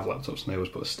shows and they have laptops and they always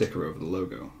put a sticker over the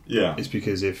logo. Yeah. It's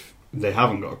because if they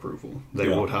haven't got approval, they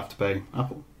would have to pay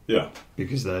Apple. Yeah.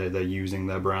 Because they're using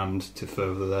their brand to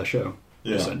further their show.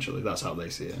 Yeah. Essentially, that's how they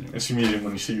see it. Anyway. It's immediate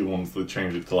when you see the ones that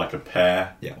change it to like a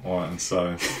pair. Yeah. And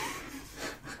so.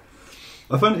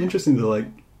 I find it interesting that, like,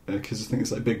 because I think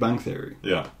it's like Big Bang Theory.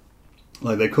 Yeah.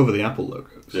 Like, they cover the Apple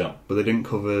logos. Yeah. But they didn't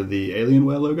cover the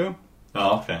Alienware logo.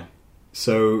 Oh, okay.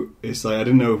 So, it's like, I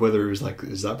didn't know whether it was like,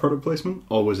 is that product placement?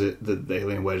 Or was it that the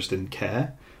Alienware just didn't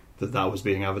care that was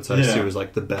being advertised to as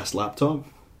like the best laptop?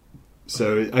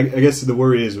 So, I guess the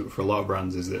worry is for a lot of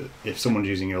brands is that if someone's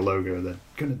using your logo, they're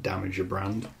going to damage your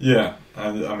brand. Yeah.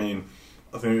 And I mean,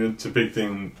 I think it's a big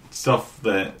thing. Stuff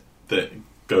that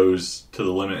goes to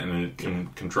the limit and it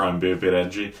can try and be a bit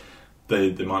edgy,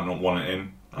 they might not want it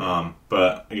in.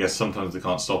 But I guess sometimes they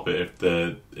can't stop it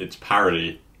if it's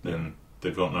parody, then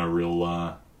they've got no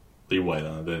real leeway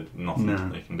there. There's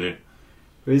nothing they can do.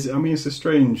 But it's a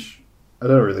strange... I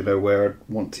don't really know where I'd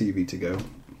want TV to go.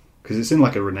 Because it's in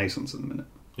like a renaissance at the minute.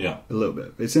 Yeah. A little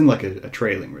bit. It's in like a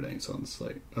trailing renaissance.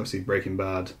 Like, obviously Breaking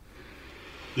Bad,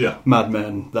 Mad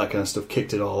Men, that kind of stuff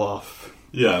kicked it all off.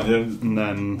 Yeah. And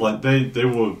then... Like, they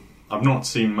were... I've not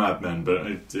seen Mad Men, but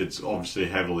it's obviously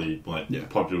heavily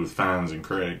popular with fans and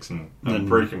critics, and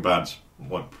Breaking Bad's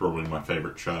probably my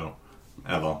favourite show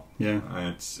ever.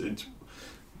 Yeah,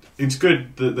 it's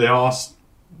good that they are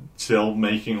still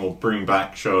making or bringing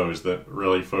back shows that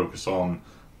really focus on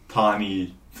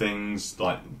tiny things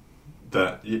like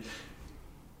that you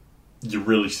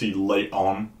really see late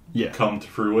on come to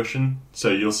fruition. So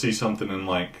you'll see something in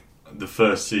like the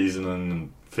first season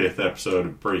and 5th episode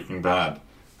of Breaking Bad,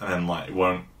 and then like it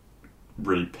won't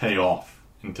really pay off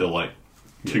until like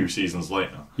 2 seasons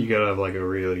later. You gotta have like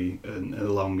an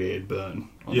elongated burn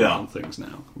on things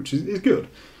now, which is good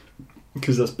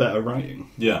because that's better writing.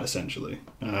 Yeah, essentially.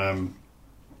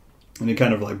 And it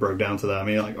kind of like broke down to that. I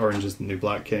mean, like Orange Is the New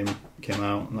Black came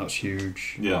out, and that was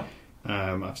huge. Yeah.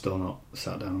 I've still not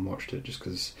sat down and watched it just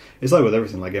because it's like with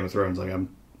everything, like Game of Thrones. Like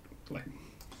I'm like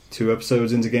 2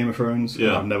 episodes into Game of Thrones.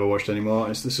 Yeah. I've never watched any more.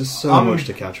 There's just so much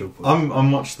to catch up with. I'm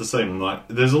much the same. Like,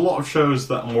 there's a lot of shows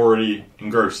that I'm already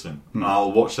engrossed in.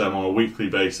 I'll watch them on a weekly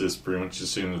basis pretty much as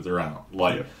soon as they're out.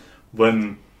 Like,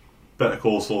 when Better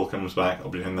Call Saul comes back, I'll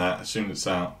be in that. As soon as it's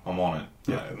out, I'm on it.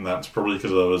 Yeah. And that's probably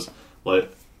because I was, like,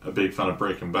 a big fan of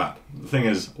Breaking Bad. The thing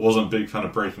is, I wasn't a big fan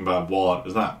of Breaking Bad while it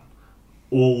was that.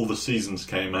 All the seasons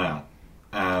came out,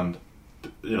 and,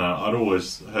 you know, I'd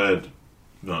always heard...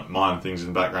 mind things in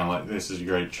the background like this is a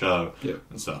great show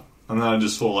and stuff, and then I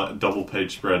just saw like a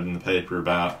double-page spread in the paper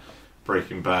about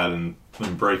Breaking Bad and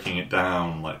them breaking it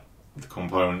down, like the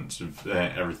components of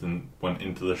everything went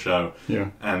into the show,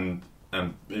 and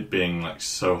it being like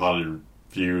so highly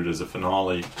viewed as a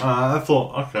finale. I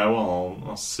thought, okay, well,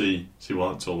 I'll see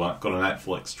what it's all about. Got a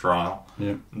Netflix trial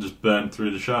and just burned through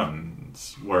the show, and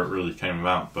it's where it really came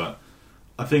about. But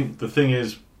I think the thing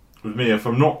is with me, if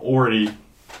I'm not already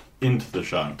into the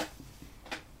show,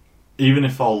 even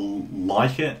if I'll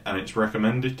like it and it's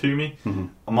recommended to me,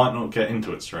 I might not get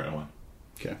into it straight away.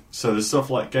 Okay. So there's stuff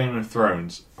like Game of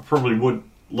Thrones. I probably would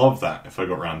love that if I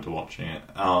got around to watching it.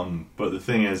 But the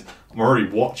thing is, I'm already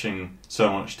watching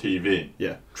so much TV.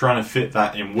 Yeah. Trying to fit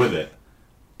that in with it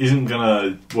isn't going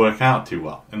to work out too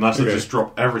well unless I just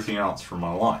drop everything else from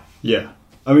my life. Yeah.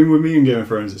 I mean, with me and Game of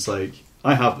Thrones, it's like,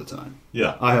 I have the time.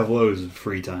 Yeah. I have loads of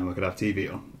free time. I could have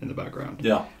TV on in the background.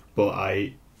 Yeah.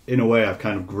 But in a way, I've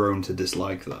kind of grown to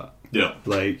dislike that. Yeah.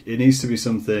 Like, it needs to be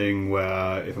something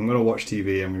where if I'm going to watch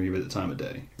TV, I'm going to give it the time of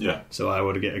day. Yeah. So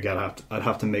I'd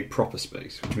have to make proper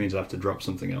space, which means I'd have to drop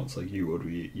something else like you would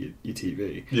with your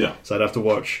TV. Yeah. So I'd have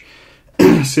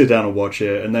to sit down and watch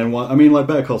it, and then like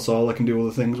Better Call Saul, I can do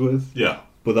other things with. Yeah.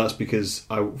 But that's because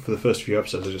for the first few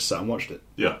episodes, I just sat and watched it.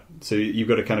 Yeah. So you've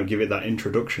got to kind of give it that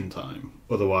introduction time,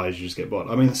 otherwise you just get bored.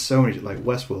 I mean, there's so many, like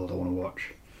Westworld I want to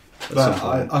watch.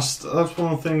 That's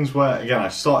one of the things where, again, I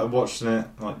started watching it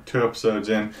like 2 episodes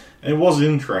in, and it was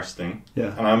interesting.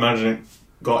 Yeah. And I imagine it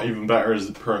got even better as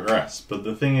it progressed. But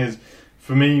the thing is,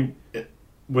 for me,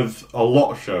 with a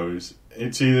lot of shows,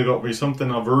 it's either got to be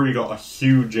something I've already got a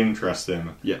huge interest in,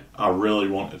 I really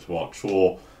wanted to watch,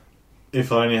 or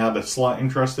if I only had a slight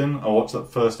interest in, I watch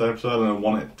that first episode and I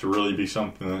want it to really be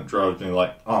something that drives me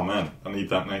like, oh man, I need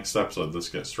that next episode, let's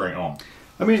get straight on.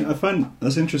 I mean, I find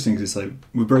that's interesting because it's like,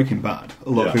 with Breaking Bad, a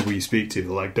lot of people you speak to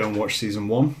are like, don't watch season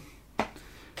 1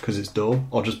 because it's dull,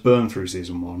 or just burn through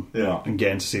season 1 and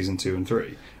get into season 2 and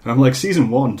 3. And I'm like, season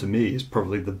 1 to me is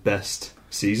probably the best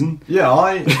season. Yeah,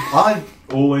 I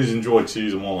always enjoyed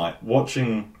season 1, like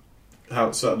watching how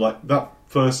it started. Like that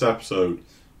first episode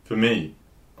for me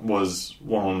was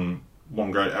one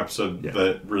great episode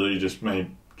that really just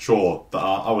made sure that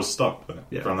I was stuck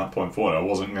there from that point forward. I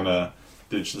wasn't going to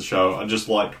ditch the show. I just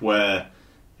liked where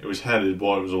it was headed,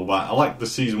 what it was all about. I liked the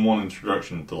season 1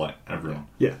 introduction to like everyone.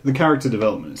 Yeah, the character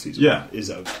development in season 1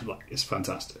 is it's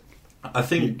fantastic. I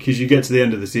think because you get to the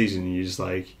end of the season and you're just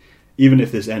like, even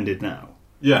if this ended now,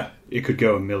 it could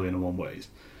go 1,000,001 ways.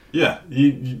 Yeah,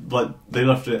 you like they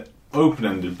left it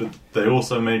open-ended, but they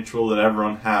also made sure that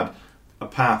everyone had a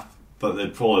path that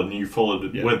they'd followed, and you followed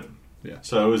it with them. Yeah.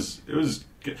 So it was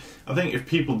good. I think if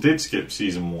people did skip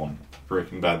season 1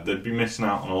 Breaking Bad, they'd be missing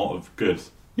out on a lot of good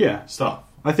stuff.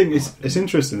 I think it's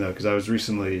interesting though, because I was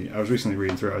recently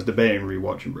reading through. I was debating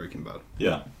rewatching Breaking Bad.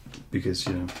 Yeah. Because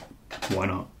why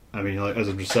not? I mean, like, as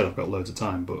I've just said, I've got loads of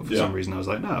time, but for some reason I was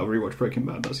like, no, I'll rewatch Breaking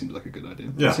Bad. That seems like a good idea.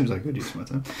 Yeah. That seems like a good use of my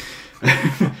time.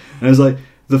 And I was like,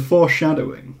 the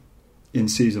foreshadowing in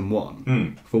season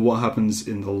 1 for what happens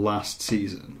in the last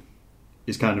season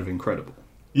is kind of incredible.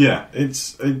 Yeah,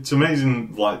 it's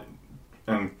amazing, like,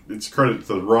 and it's credit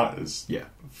to the writers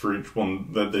for each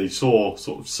one that they saw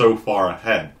sort of so far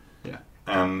ahead. Yeah.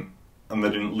 And they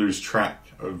didn't lose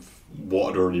track of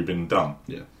what had already been done.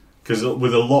 Yeah. Because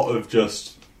with a lot of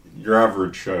just your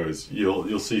average shows,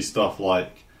 you'll see stuff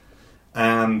like,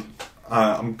 and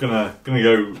I'm gonna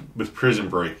go with Prison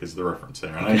Break as the reference here.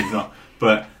 I know you're not,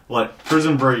 but like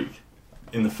Prison Break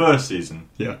in the first season,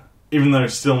 even though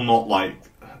it's still not like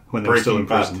when they were still in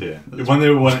Bad prison.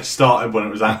 here, when it started, when it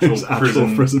was actual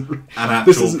prison and actual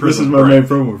this is prison my break. main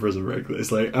problem with Prison Break.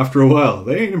 It's like after a while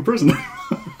they ain't in prison.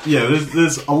 Yeah,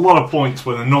 there's a lot of points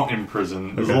where they're not in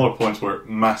prison. There's a lot of points where it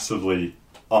massively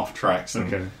off tracks.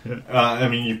 And, I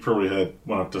mean, you've probably heard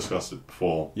when I've discussed it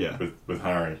before with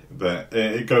Harry that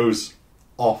it goes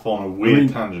off on a weird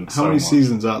tangent. How many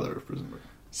seasons are there of Prison Break?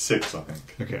 6, I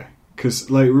think. Okay, because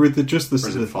like with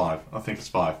the 5. I think it's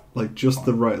 5. Like just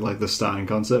the starting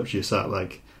concept, you sat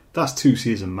like that's 2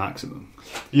 season maximum.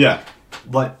 Yeah,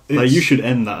 like you should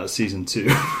end that at season 2.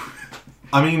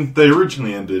 I mean, they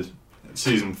originally ended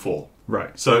season 4.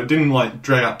 Right. So it didn't, like,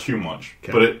 drag out too much.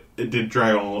 Okay. But it did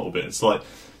drag on a little bit. It's like,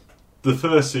 the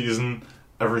first season,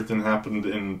 everything happened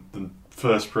in the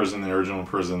first prison, the original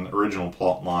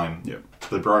plot line. Yep.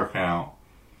 They broke out.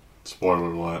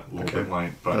 Spoiler alert, a little bit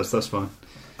late. But, that's fine.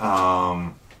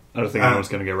 I don't think anyone's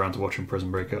going to get around to watching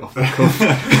Prison Break off.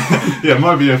 Yeah, it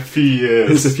might be a few years.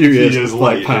 It's a few years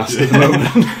late past at the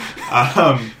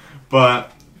moment.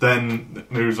 But then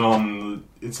it moves on.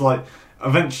 It's like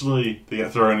eventually they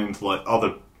get thrown into like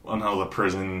another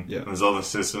prison. Yeah. And there's other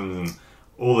systems and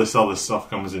all this other stuff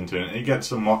comes into it. And it gets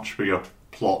a much bigger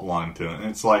plot line to it. And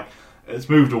it's like it's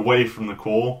moved away from the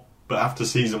core. But after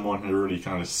season 1, you're really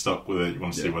kind of stuck with it. You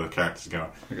want to see where the characters go.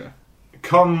 Okay.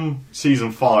 Come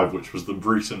season 5, which was the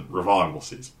recent revival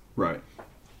season. Right.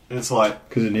 It's like...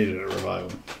 Because it needed a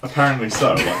revival. Apparently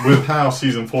so. Like, with how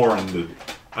season 4 ended,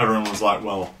 everyone was like,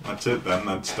 well, that's it then,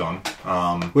 that's done.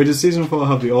 Wait, did season 4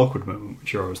 have the awkward moment,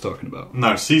 which you're always talking about?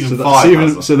 No, season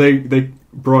 5 So they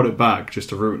brought it back just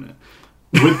to ruin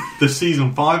it? With the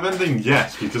season 5 ending,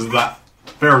 yes, because of that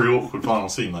very awkward final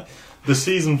scene. Like, the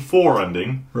season 4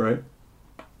 ending... Right.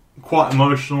 Quite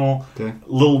emotional, okay.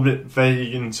 A little bit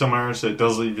vague in some areas, so it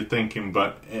does leave you thinking,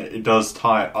 but it does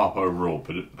tie it up overall.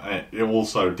 But it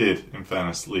also did, in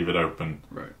fairness, leave it open.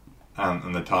 Right.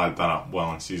 And they tied that up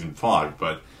well in season 5.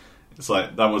 But it's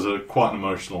like, that was quite an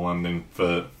emotional ending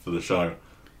for the show.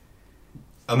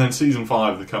 And then season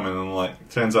 5, they come in and like,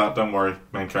 turns out, don't worry,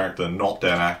 main character not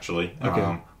dead actually. Okay.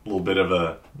 A little bit of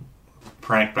a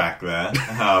prank back there.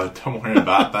 Don't worry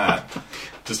about that.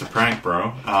 Just a prank,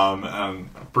 bro. And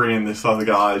bringing this other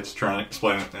guy to try and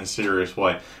explain it in a serious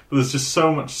way. But there's just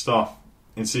so much stuff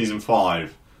in season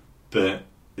 5 that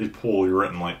is poorly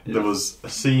written. Like, there was a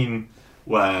scene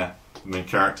where the main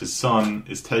character's son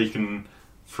is taken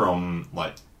from,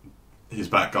 like, his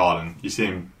back garden. You see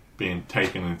him being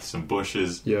taken into some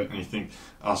bushes. Yeah. And you think,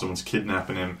 oh, someone's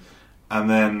kidnapping him. And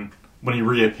then when he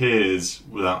reappears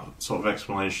without sort of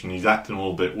explanation, he's acting a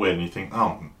little bit weird. And you think,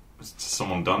 oh, has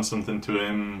someone done something to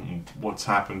him? What's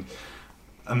happened?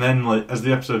 And then, like, as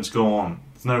the episodes go on,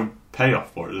 there's no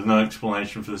payoff for it. There's no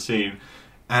explanation for the scene.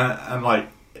 And like,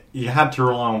 you had to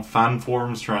rely on fan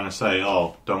forums trying to say,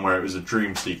 oh, don't worry, it was a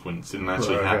dream sequence. It didn't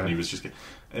actually happen. He was just...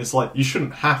 It's like, you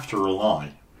shouldn't have to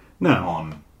rely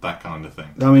on that kind of thing.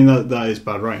 I mean, that is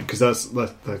bad writing, because that's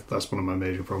one of my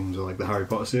major problems with, like, the Harry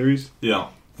Potter series. Yeah.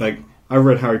 Like, I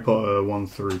read Harry Potter 1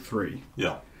 through 3.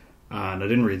 Yeah. And I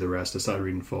didn't read the rest. I started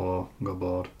reading 4 and got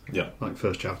bored. Yeah. Like,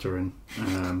 first chapter in.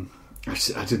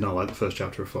 I did not like the first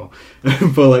chapter of 4.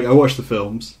 But, like, I watched the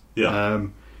films. Yeah.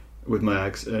 With my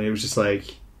ex, and it was just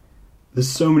like, there's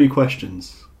so many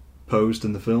questions posed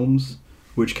in the films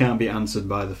which can't be answered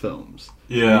by the films.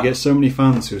 Yeah. And you get so many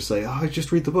fans who say, oh,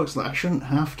 just read the books. Like, I shouldn't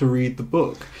have to read the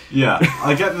book. Yeah.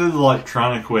 I get that, like,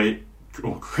 trying to create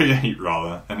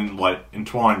an, like,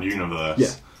 entwined universe.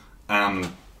 Yeah.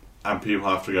 And people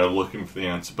have to go looking for the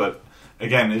answer. But,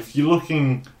 again, if you're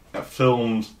looking at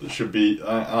films that should be...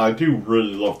 I do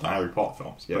really love the Harry Potter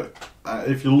films. Yeah. But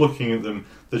if you're looking at them,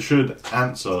 they should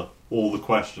answer all the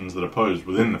questions that are posed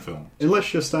within the film.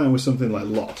 Unless you're starting with something like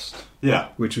Lost. Yeah.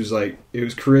 Which was like, it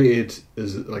was created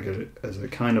as a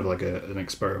kind of like an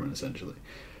experiment, essentially.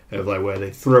 Of like where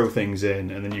they throw things in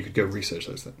and then you could go research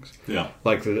those things. Yeah.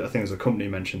 Like, I think there's a company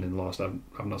mentioned in Lost,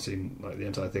 I've not seen like the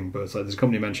entire thing, but it's like there's a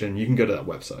company mentioned, you can go to that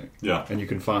website. Yeah. And you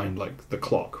can find like the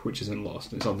clock, which is in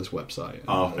Lost. It's on this website.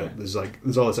 Oh, okay. There's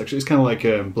all this extra, it's kind of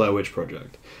like Blair Witch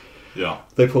Project. Yeah.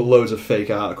 They put loads of fake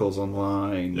articles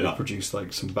online. Yeah. They produce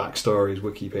like some backstories,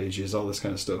 wiki pages, all this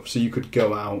kind of stuff. So you could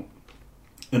go out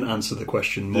and answer the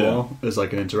question more as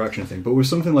like an interaction thing. But with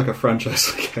something like a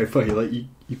franchise like Harry Potter, like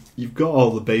you've got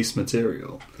all the base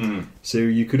material, so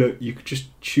you could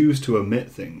just choose to omit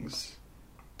things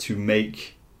to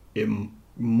make it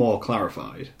more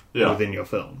clarified within your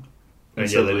film. And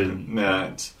so they didn't.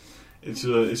 Yeah, it's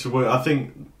a way. I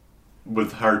think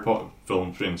with Harry Potter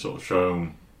films being sort of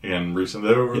shown again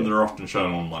recently, they're often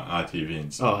shown on like ITV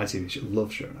and stuff. Oh, ITV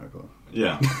love showing Harry Potter.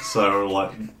 Yeah, so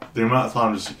like the amount of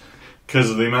times. Because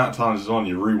of the amount of times it's on,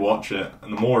 you rewatch it,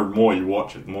 and the more and more you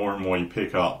watch it, the more and more you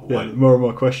pick up. Yeah, like, the more and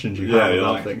more questions you have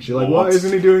about like, things. You're like, why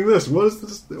isn't he doing this? What is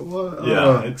this? What?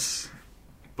 Yeah,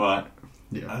 But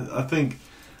I think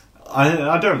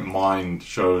I don't mind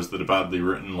shows that are badly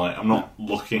written. Like, I'm not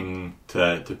looking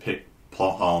to pick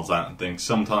plot holes out and things.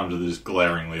 Sometimes it is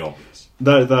glaringly obvious.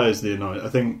 That is the annoying. I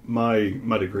think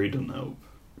my degree doesn't help.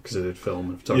 Because I did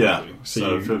film and photography. Yeah,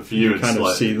 so for you kind of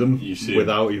like, see them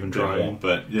without even trying. trying.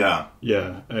 But yeah,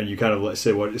 and you kind of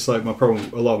say what it's like. A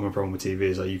lot of my problem with TV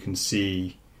is like you can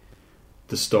see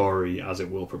the story as it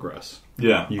will progress.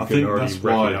 Yeah, You I can think already that's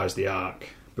why recognise the arc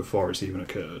before it's even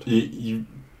occurred. you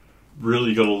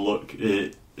really got to look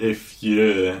at if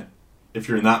you're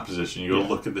in that position. You got to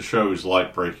look at the shows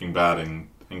like Breaking Bad and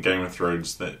Game of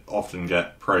Thrones that often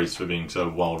get praised for being so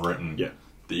well written. Yeah.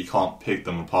 That you can't pick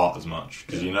them apart as much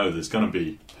because you know there's going to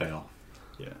be payoff.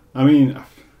 Yeah, I mean,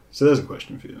 so there's a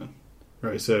question for you then.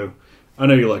 Right, so I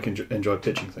know you like enjoy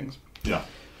pitching things. Yeah.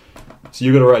 So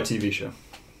you've got to write a TV show.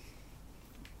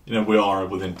 You know, we are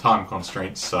within time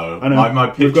constraints, so I know. my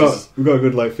pitches... We've got a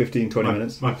good, 15, 20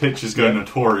 minutes. My pitches go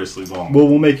notoriously long. Well,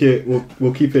 we'll make it...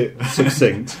 We'll keep it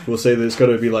succinct. We'll say that it's got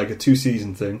to be a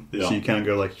 2-season thing, so you can't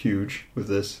go, huge with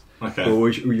this. Okay.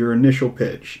 But your initial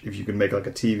pitch, if you can make, a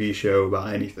TV show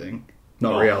about anything,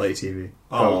 not reality TV.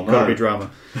 Can't be drama.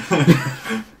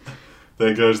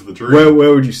 There goes the dream.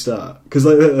 Where would you start? Because,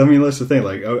 that's the thing.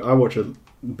 I watch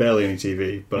barely any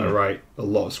TV, but I write a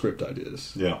lot of script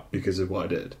ideas. Yeah. Because of what I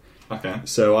did. Okay.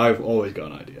 So I've always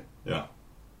got an idea. Yeah.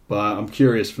 But I'm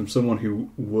curious, from someone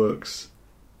who works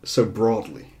so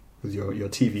broadly with your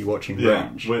TV watching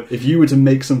range, if you were to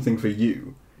make something for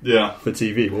you for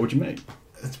TV, what would you make?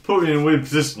 It's put me in a weird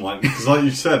position, because like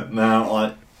you said,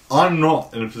 now, I'm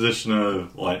not in a position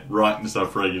of, writing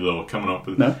stuff regular or coming up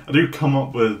with... No? I do come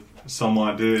up with some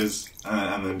ideas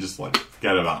and then just,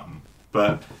 forget about them.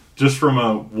 But just from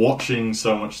a watching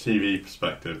so much TV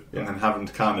perspective and then having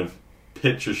to kind of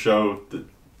pitch a show that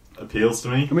appeals to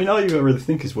me... I mean, all you got to really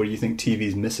think is, what do you think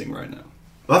TV's missing right now?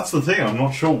 That's the thing, I'm not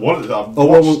sure what it is. I've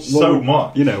watched so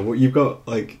much. You know, you've got,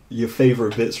 your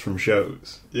favourite bits from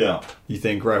shows. Yeah. You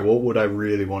think, right, what would I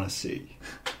really want to see?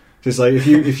 Just if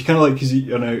you kind of because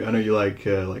I know you like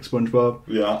SpongeBob.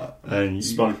 Yeah. And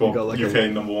SpongeBob, you got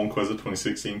UK number one quiz of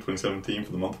 2016-2017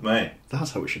 for the month of May.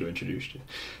 That's how we should have introduced you.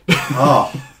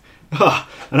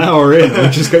 An hour in,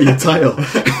 we've just got your title.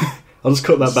 I'll just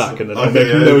cut that back and then it'll make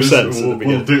no sense at the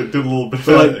beginning. We'll do a little bit of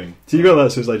editing. So you got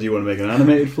that, so it's do you want to make an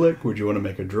animated flick? Would you want to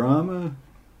make a drama?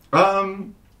 I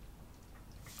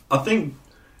think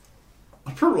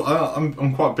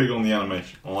I'm quite big on the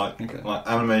animation. I like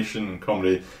animation and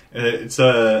comedy. It's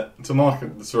a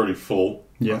market that's already full,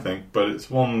 I think, but it's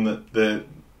one that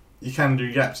you can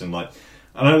do gaps in. I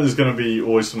know there's going to be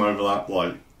always some overlap.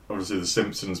 Obviously, The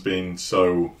Simpsons being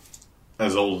so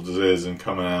as old as it is and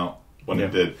coming out when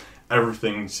it did,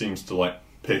 everything seems to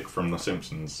pick from The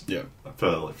Simpsons. Yeah,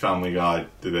 for Family Guy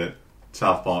did it.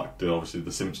 South Park did. Obviously,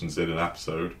 The Simpsons did an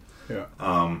episode. Yeah.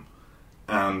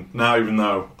 And now, even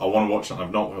though I want to watch it and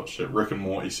I've not watched it, Rick and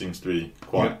Morty seems to be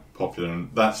quite popular, and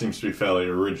that seems to be fairly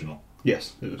original.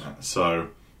 Yes, it is. So...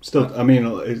 Still, I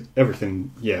mean,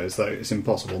 everything, it's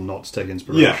impossible not to take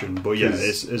inspiration, but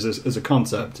it's as a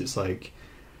concept, it's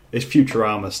it's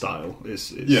Futurama style,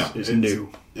 it's new.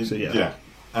 Yeah,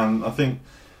 and I think,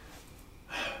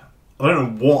 I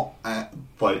don't know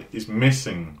what is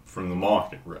missing from the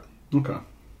market, really. Okay.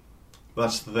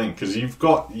 That's the thing, because you've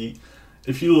got...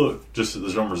 If you look just at the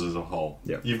genres as a whole,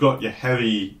 you've got your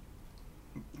heavy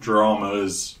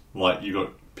dramas, you've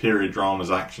got period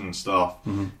dramas, action stuff.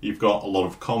 Mm-hmm. You've got a lot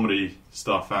of comedy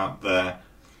stuff out there.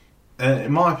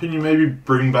 In my opinion, maybe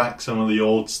bring back some of the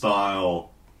old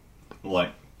style,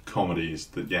 comedies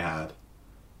that you had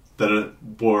that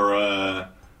were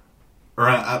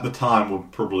at the time were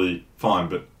probably fine,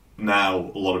 but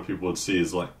now a lot of people would see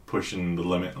as pushing the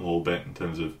limit a little bit in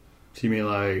terms of. Do you mean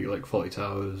like Fawlty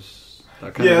Towers?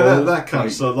 That kind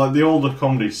of stuff, the older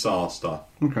comedy style stuff.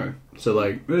 Okay, so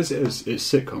it's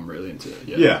sitcom really, into it.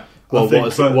 Yeah. Well,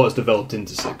 what's developed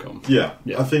into sitcom? Yeah.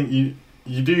 I think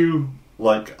you do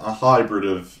a hybrid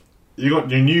of you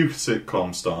got your new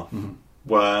sitcom stuff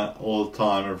where all the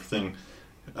time everything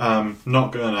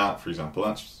Not Going Out, for example.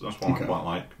 That's one I quite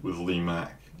like with Lee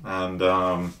Mack, and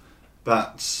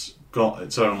that's got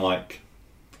its own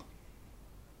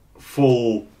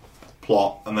full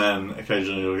plot, and then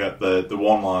occasionally you'll get the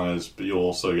one-liners, but you'll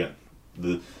also get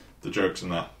the jokes in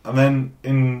that. And then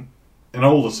in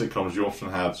older sitcoms, you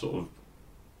often have sort of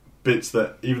bits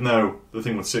that, even though the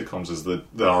thing with sitcoms is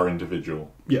that they are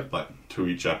individual, to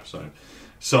each episode,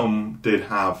 some did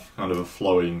have kind of a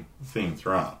flowing theme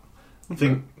throughout. I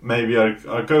think maybe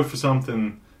I'd go for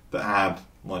something that had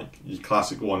your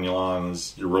classic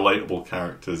one-liners, your relatable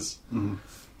characters,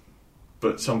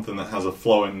 but something that has a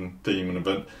flowing theme and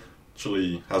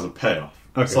eventually has a payoff.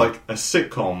 Okay. It's like a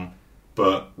sitcom,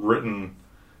 but written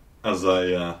as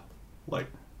a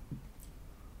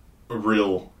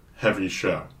real heavy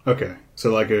show. Okay,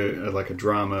 so like a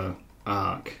drama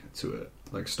arc to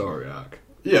it, story arc.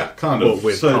 Yeah, kind of.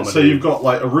 With comedy. So you've got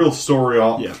a real story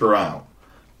arc throughout,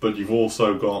 but you've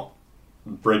also got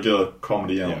regular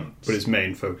comedy elements. But its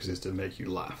main focus is to make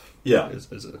you laugh. Yeah.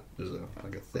 As a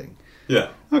like a thing. Yeah.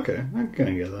 Okay, I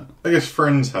can get that. I guess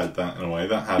Friends had that in a way.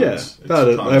 That had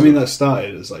that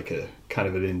started as like a kind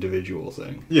of an individual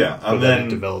thing. Yeah, but and then it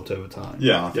developed over time.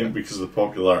 Yeah, I think because of the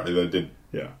popularity they did.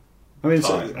 Yeah. I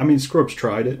mean, Scrubs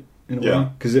tried it in a way.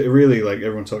 Because it really, like,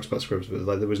 everyone talks about Scrubs, but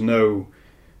like there was no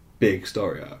big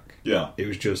story arc. Yeah. It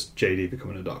was just JD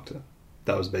becoming a doctor.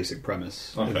 That was the basic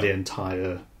premise of the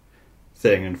entire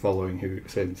thing, and following him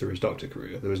through his doctor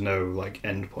career. There was no, like,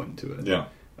 end point to it. Yeah.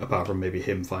 Apart from maybe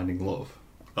him finding love.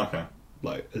 Okay.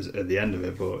 Like, at the end of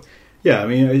it. But, yeah, I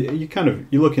mean,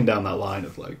 you're looking down that line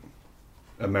of, like,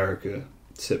 America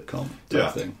sitcom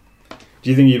type thing. Do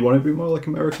you think you'd want it to be more like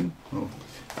American? Or?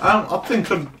 I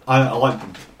think I like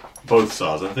both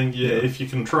styles. I think if you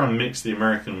can try and mix the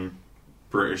American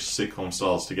British sitcom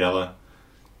styles together,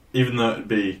 even though it'd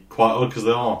be quite odd because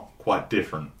they are quite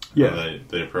different. Yeah,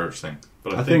 they approach things.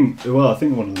 But I think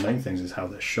one of the main things is how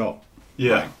they're shot.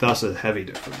 Yeah, like, that's a heavy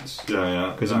difference.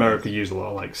 Yeah. Because America used a lot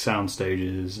of like sound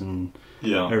stages and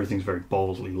everything's very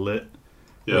boldly lit,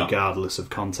 regardless of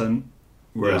content.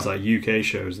 Whereas like UK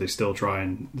shows, they still try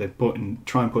and put in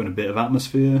a bit of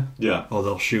atmosphere. Yeah. Or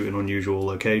they'll shoot in unusual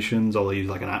locations, or they use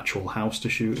like an actual house to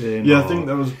shoot in. Yeah, I think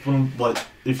that was one. Like,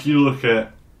 if you look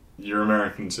at your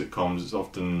American sitcoms, it's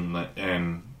often like,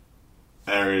 in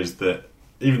areas that,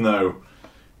 even though,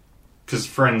 because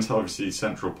Friends, obviously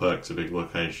Central Perk's a big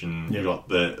location. You got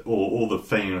all the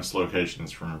famous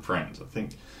locations from Friends. I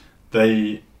think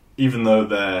they, even though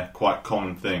they're quite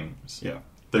common things,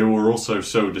 they were also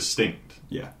so distinct.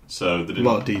 Yeah. So they a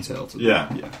lot of detail to them.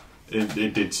 Yeah.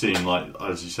 It did seem like,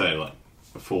 as you say, like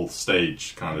a full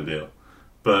stage kind of deal.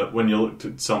 But when you looked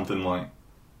at something like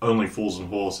Only Fools and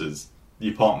Horses, the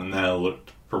apartment there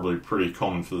looked probably pretty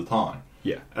common for the time.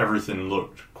 Yeah. Everything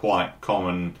looked quite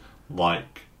common,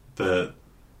 like the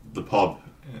pub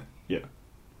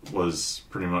was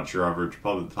pretty much your average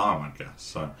pub at the time, I guess.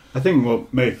 So I think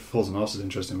what made Fools and Horses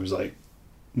interesting was like,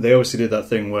 they obviously did that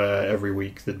thing where every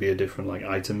week there'd be a different like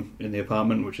item in the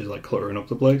apartment, which is like cluttering up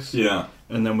the place. Yeah.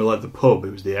 And then with like the pub,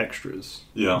 it was the extras.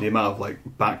 Yeah. The amount of like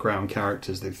background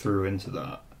characters they threw into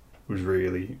that was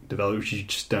really developed, which you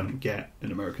just don't get in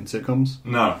American sitcoms.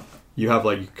 No. You have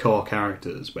like your core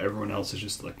characters, but everyone else is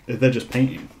just like, they're just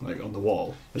painting like on the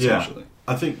wall, essentially.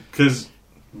 Yeah. I think because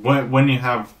when you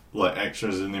have like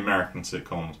extras in the American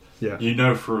sitcoms, you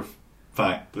know for a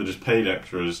fact they're just paid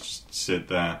extras, just sit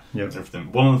there and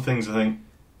everything. One of the things I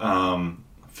think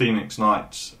Phoenix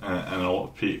Nights and a lot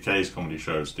of Peter Kay's comedy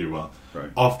shows do well.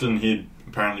 Right. Often he'd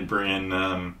apparently bring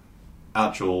in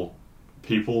actual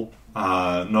people,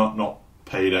 not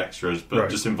paid extras, but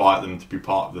just invite them to be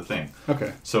part of the thing.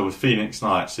 Okay. So with Phoenix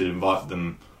Nights, he'd invite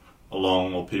them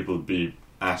along, or people would be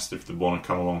asked if they'd want to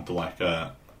come along to like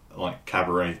a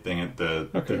cabaret thing at the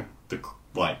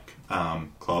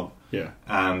club. Yeah.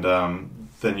 And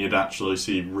then you'd actually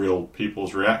see real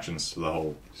people's reactions to the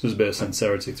whole. So there's a bit of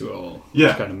sincerity to it all. Yeah.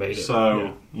 Which kind of made it.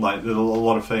 So, like, there's a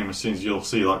lot of famous scenes you'll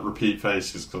see, like, repeat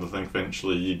faces, because I think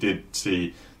eventually you did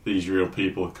see these real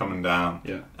people coming down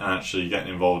and actually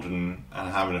getting involved and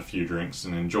having a few drinks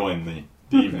and enjoying the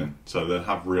evening. So they'd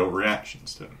have real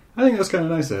reactions to it. I think that's kind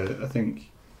of nice. I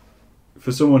think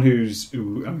for someone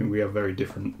we have very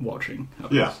different watching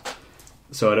habits. Yeah.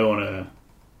 So I don't want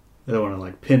to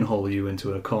like pinhole you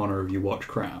into a corner of you watch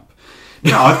crap.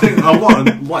 No, I think a lot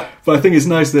of, like, but I think it's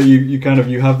nice that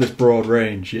you have this broad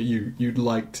range. Yet you'd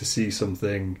like to see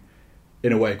something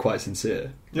in a way quite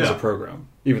sincere as a program,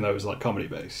 even though it was like comedy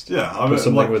based. Yeah, but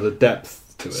something like, with a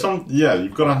depth to it.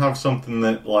 You've got to have something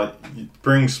that like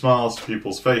brings smiles to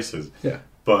people's faces. Yeah,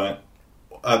 but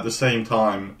at the same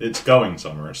time, it's going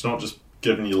somewhere. It's not just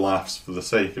giving you laughs for the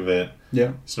sake of it.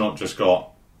 Yeah, it's not just got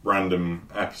random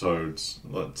episodes.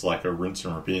 It's like a rinse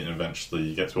and repeat, and eventually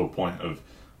you get to a point of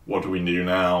what do we do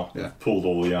now? Yeah. Pulled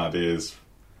all the ideas,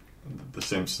 The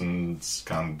Simpsons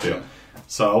kind of deal. Yeah.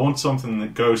 So I want something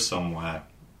that goes somewhere,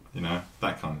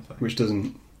 that kind of thing. Which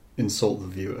doesn't insult the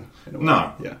viewer in a way.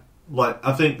 No. Yeah. Like,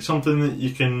 I think something that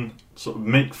you can sort of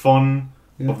make fun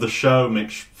of the show,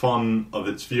 make fun of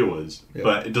its viewers,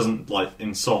 but it doesn't, like,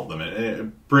 insult them.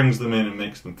 It brings them in and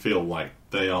makes them feel like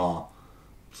they are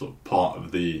sort of part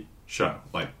of the show,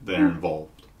 like they're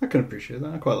involved. I can appreciate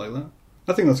that. I quite like that.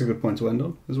 I think that's a good point to end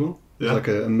on as well. Yeah. It's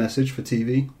like a message for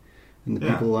TV and the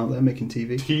people out there making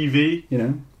TV.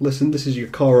 TV? Listen, this is your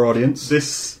core audience.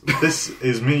 This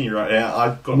is me right here.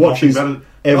 I've got watches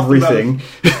everything.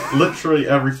 Literally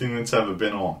everything that's ever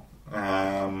been on.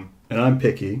 And I'm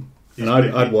picky. And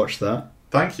I'd watch that.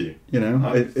 Thank you. You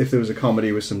know, if there was a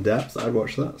comedy with some depth, I'd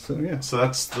watch that. So yeah. So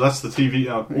that's the TV.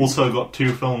 I've also got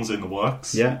 2 films in the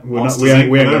works. Yeah, we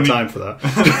ain't got time for that.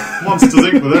 Monsters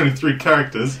Inc. with only 3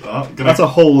 characters. That's a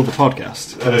whole other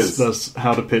podcast. That's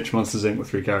how to pitch Monsters Inc. with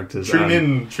 3 characters. Tune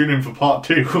in for part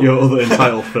 2. Your other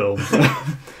entitled film.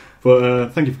 But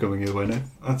thank you for coming either way, Nate.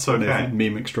 That's okay. Nathan,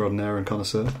 meme extraordinaire and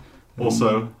connoisseur.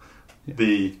 Also,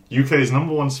 the UK's #1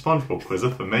 SpongeBob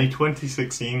quizzer for May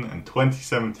 2016 and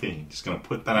 2017. Just going to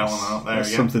put that out there again.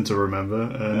 Something to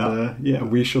remember.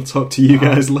 And we shall talk to you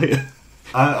guys later.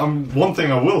 One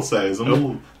thing I will say is,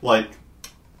 like,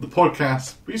 the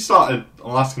podcast, we started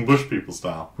Alaskan Bush People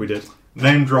style. We did.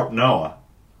 Name drop Noah.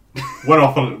 Went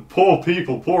off on poor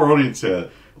audience here.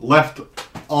 Left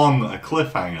on a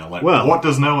cliffhanger. Like, what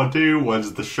does Noah do? Where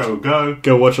does the show go?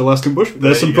 Go watch Alaskan Bush.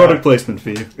 There's some product placement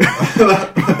for you.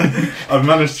 I've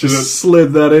managed to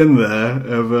slid that in there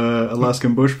of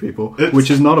Alaskan Bush People,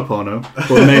 which is not a porno,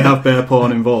 but may have bear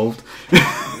porn involved.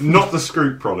 Not the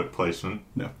Scroot product placement.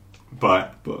 No,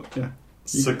 but yeah,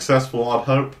 successful. I'd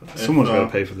hope someone's got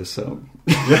to pay for this setup.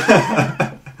 But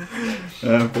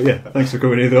yeah, thanks for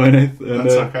coming either way, Nathan.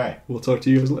 That's okay. We'll talk to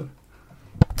you guys later.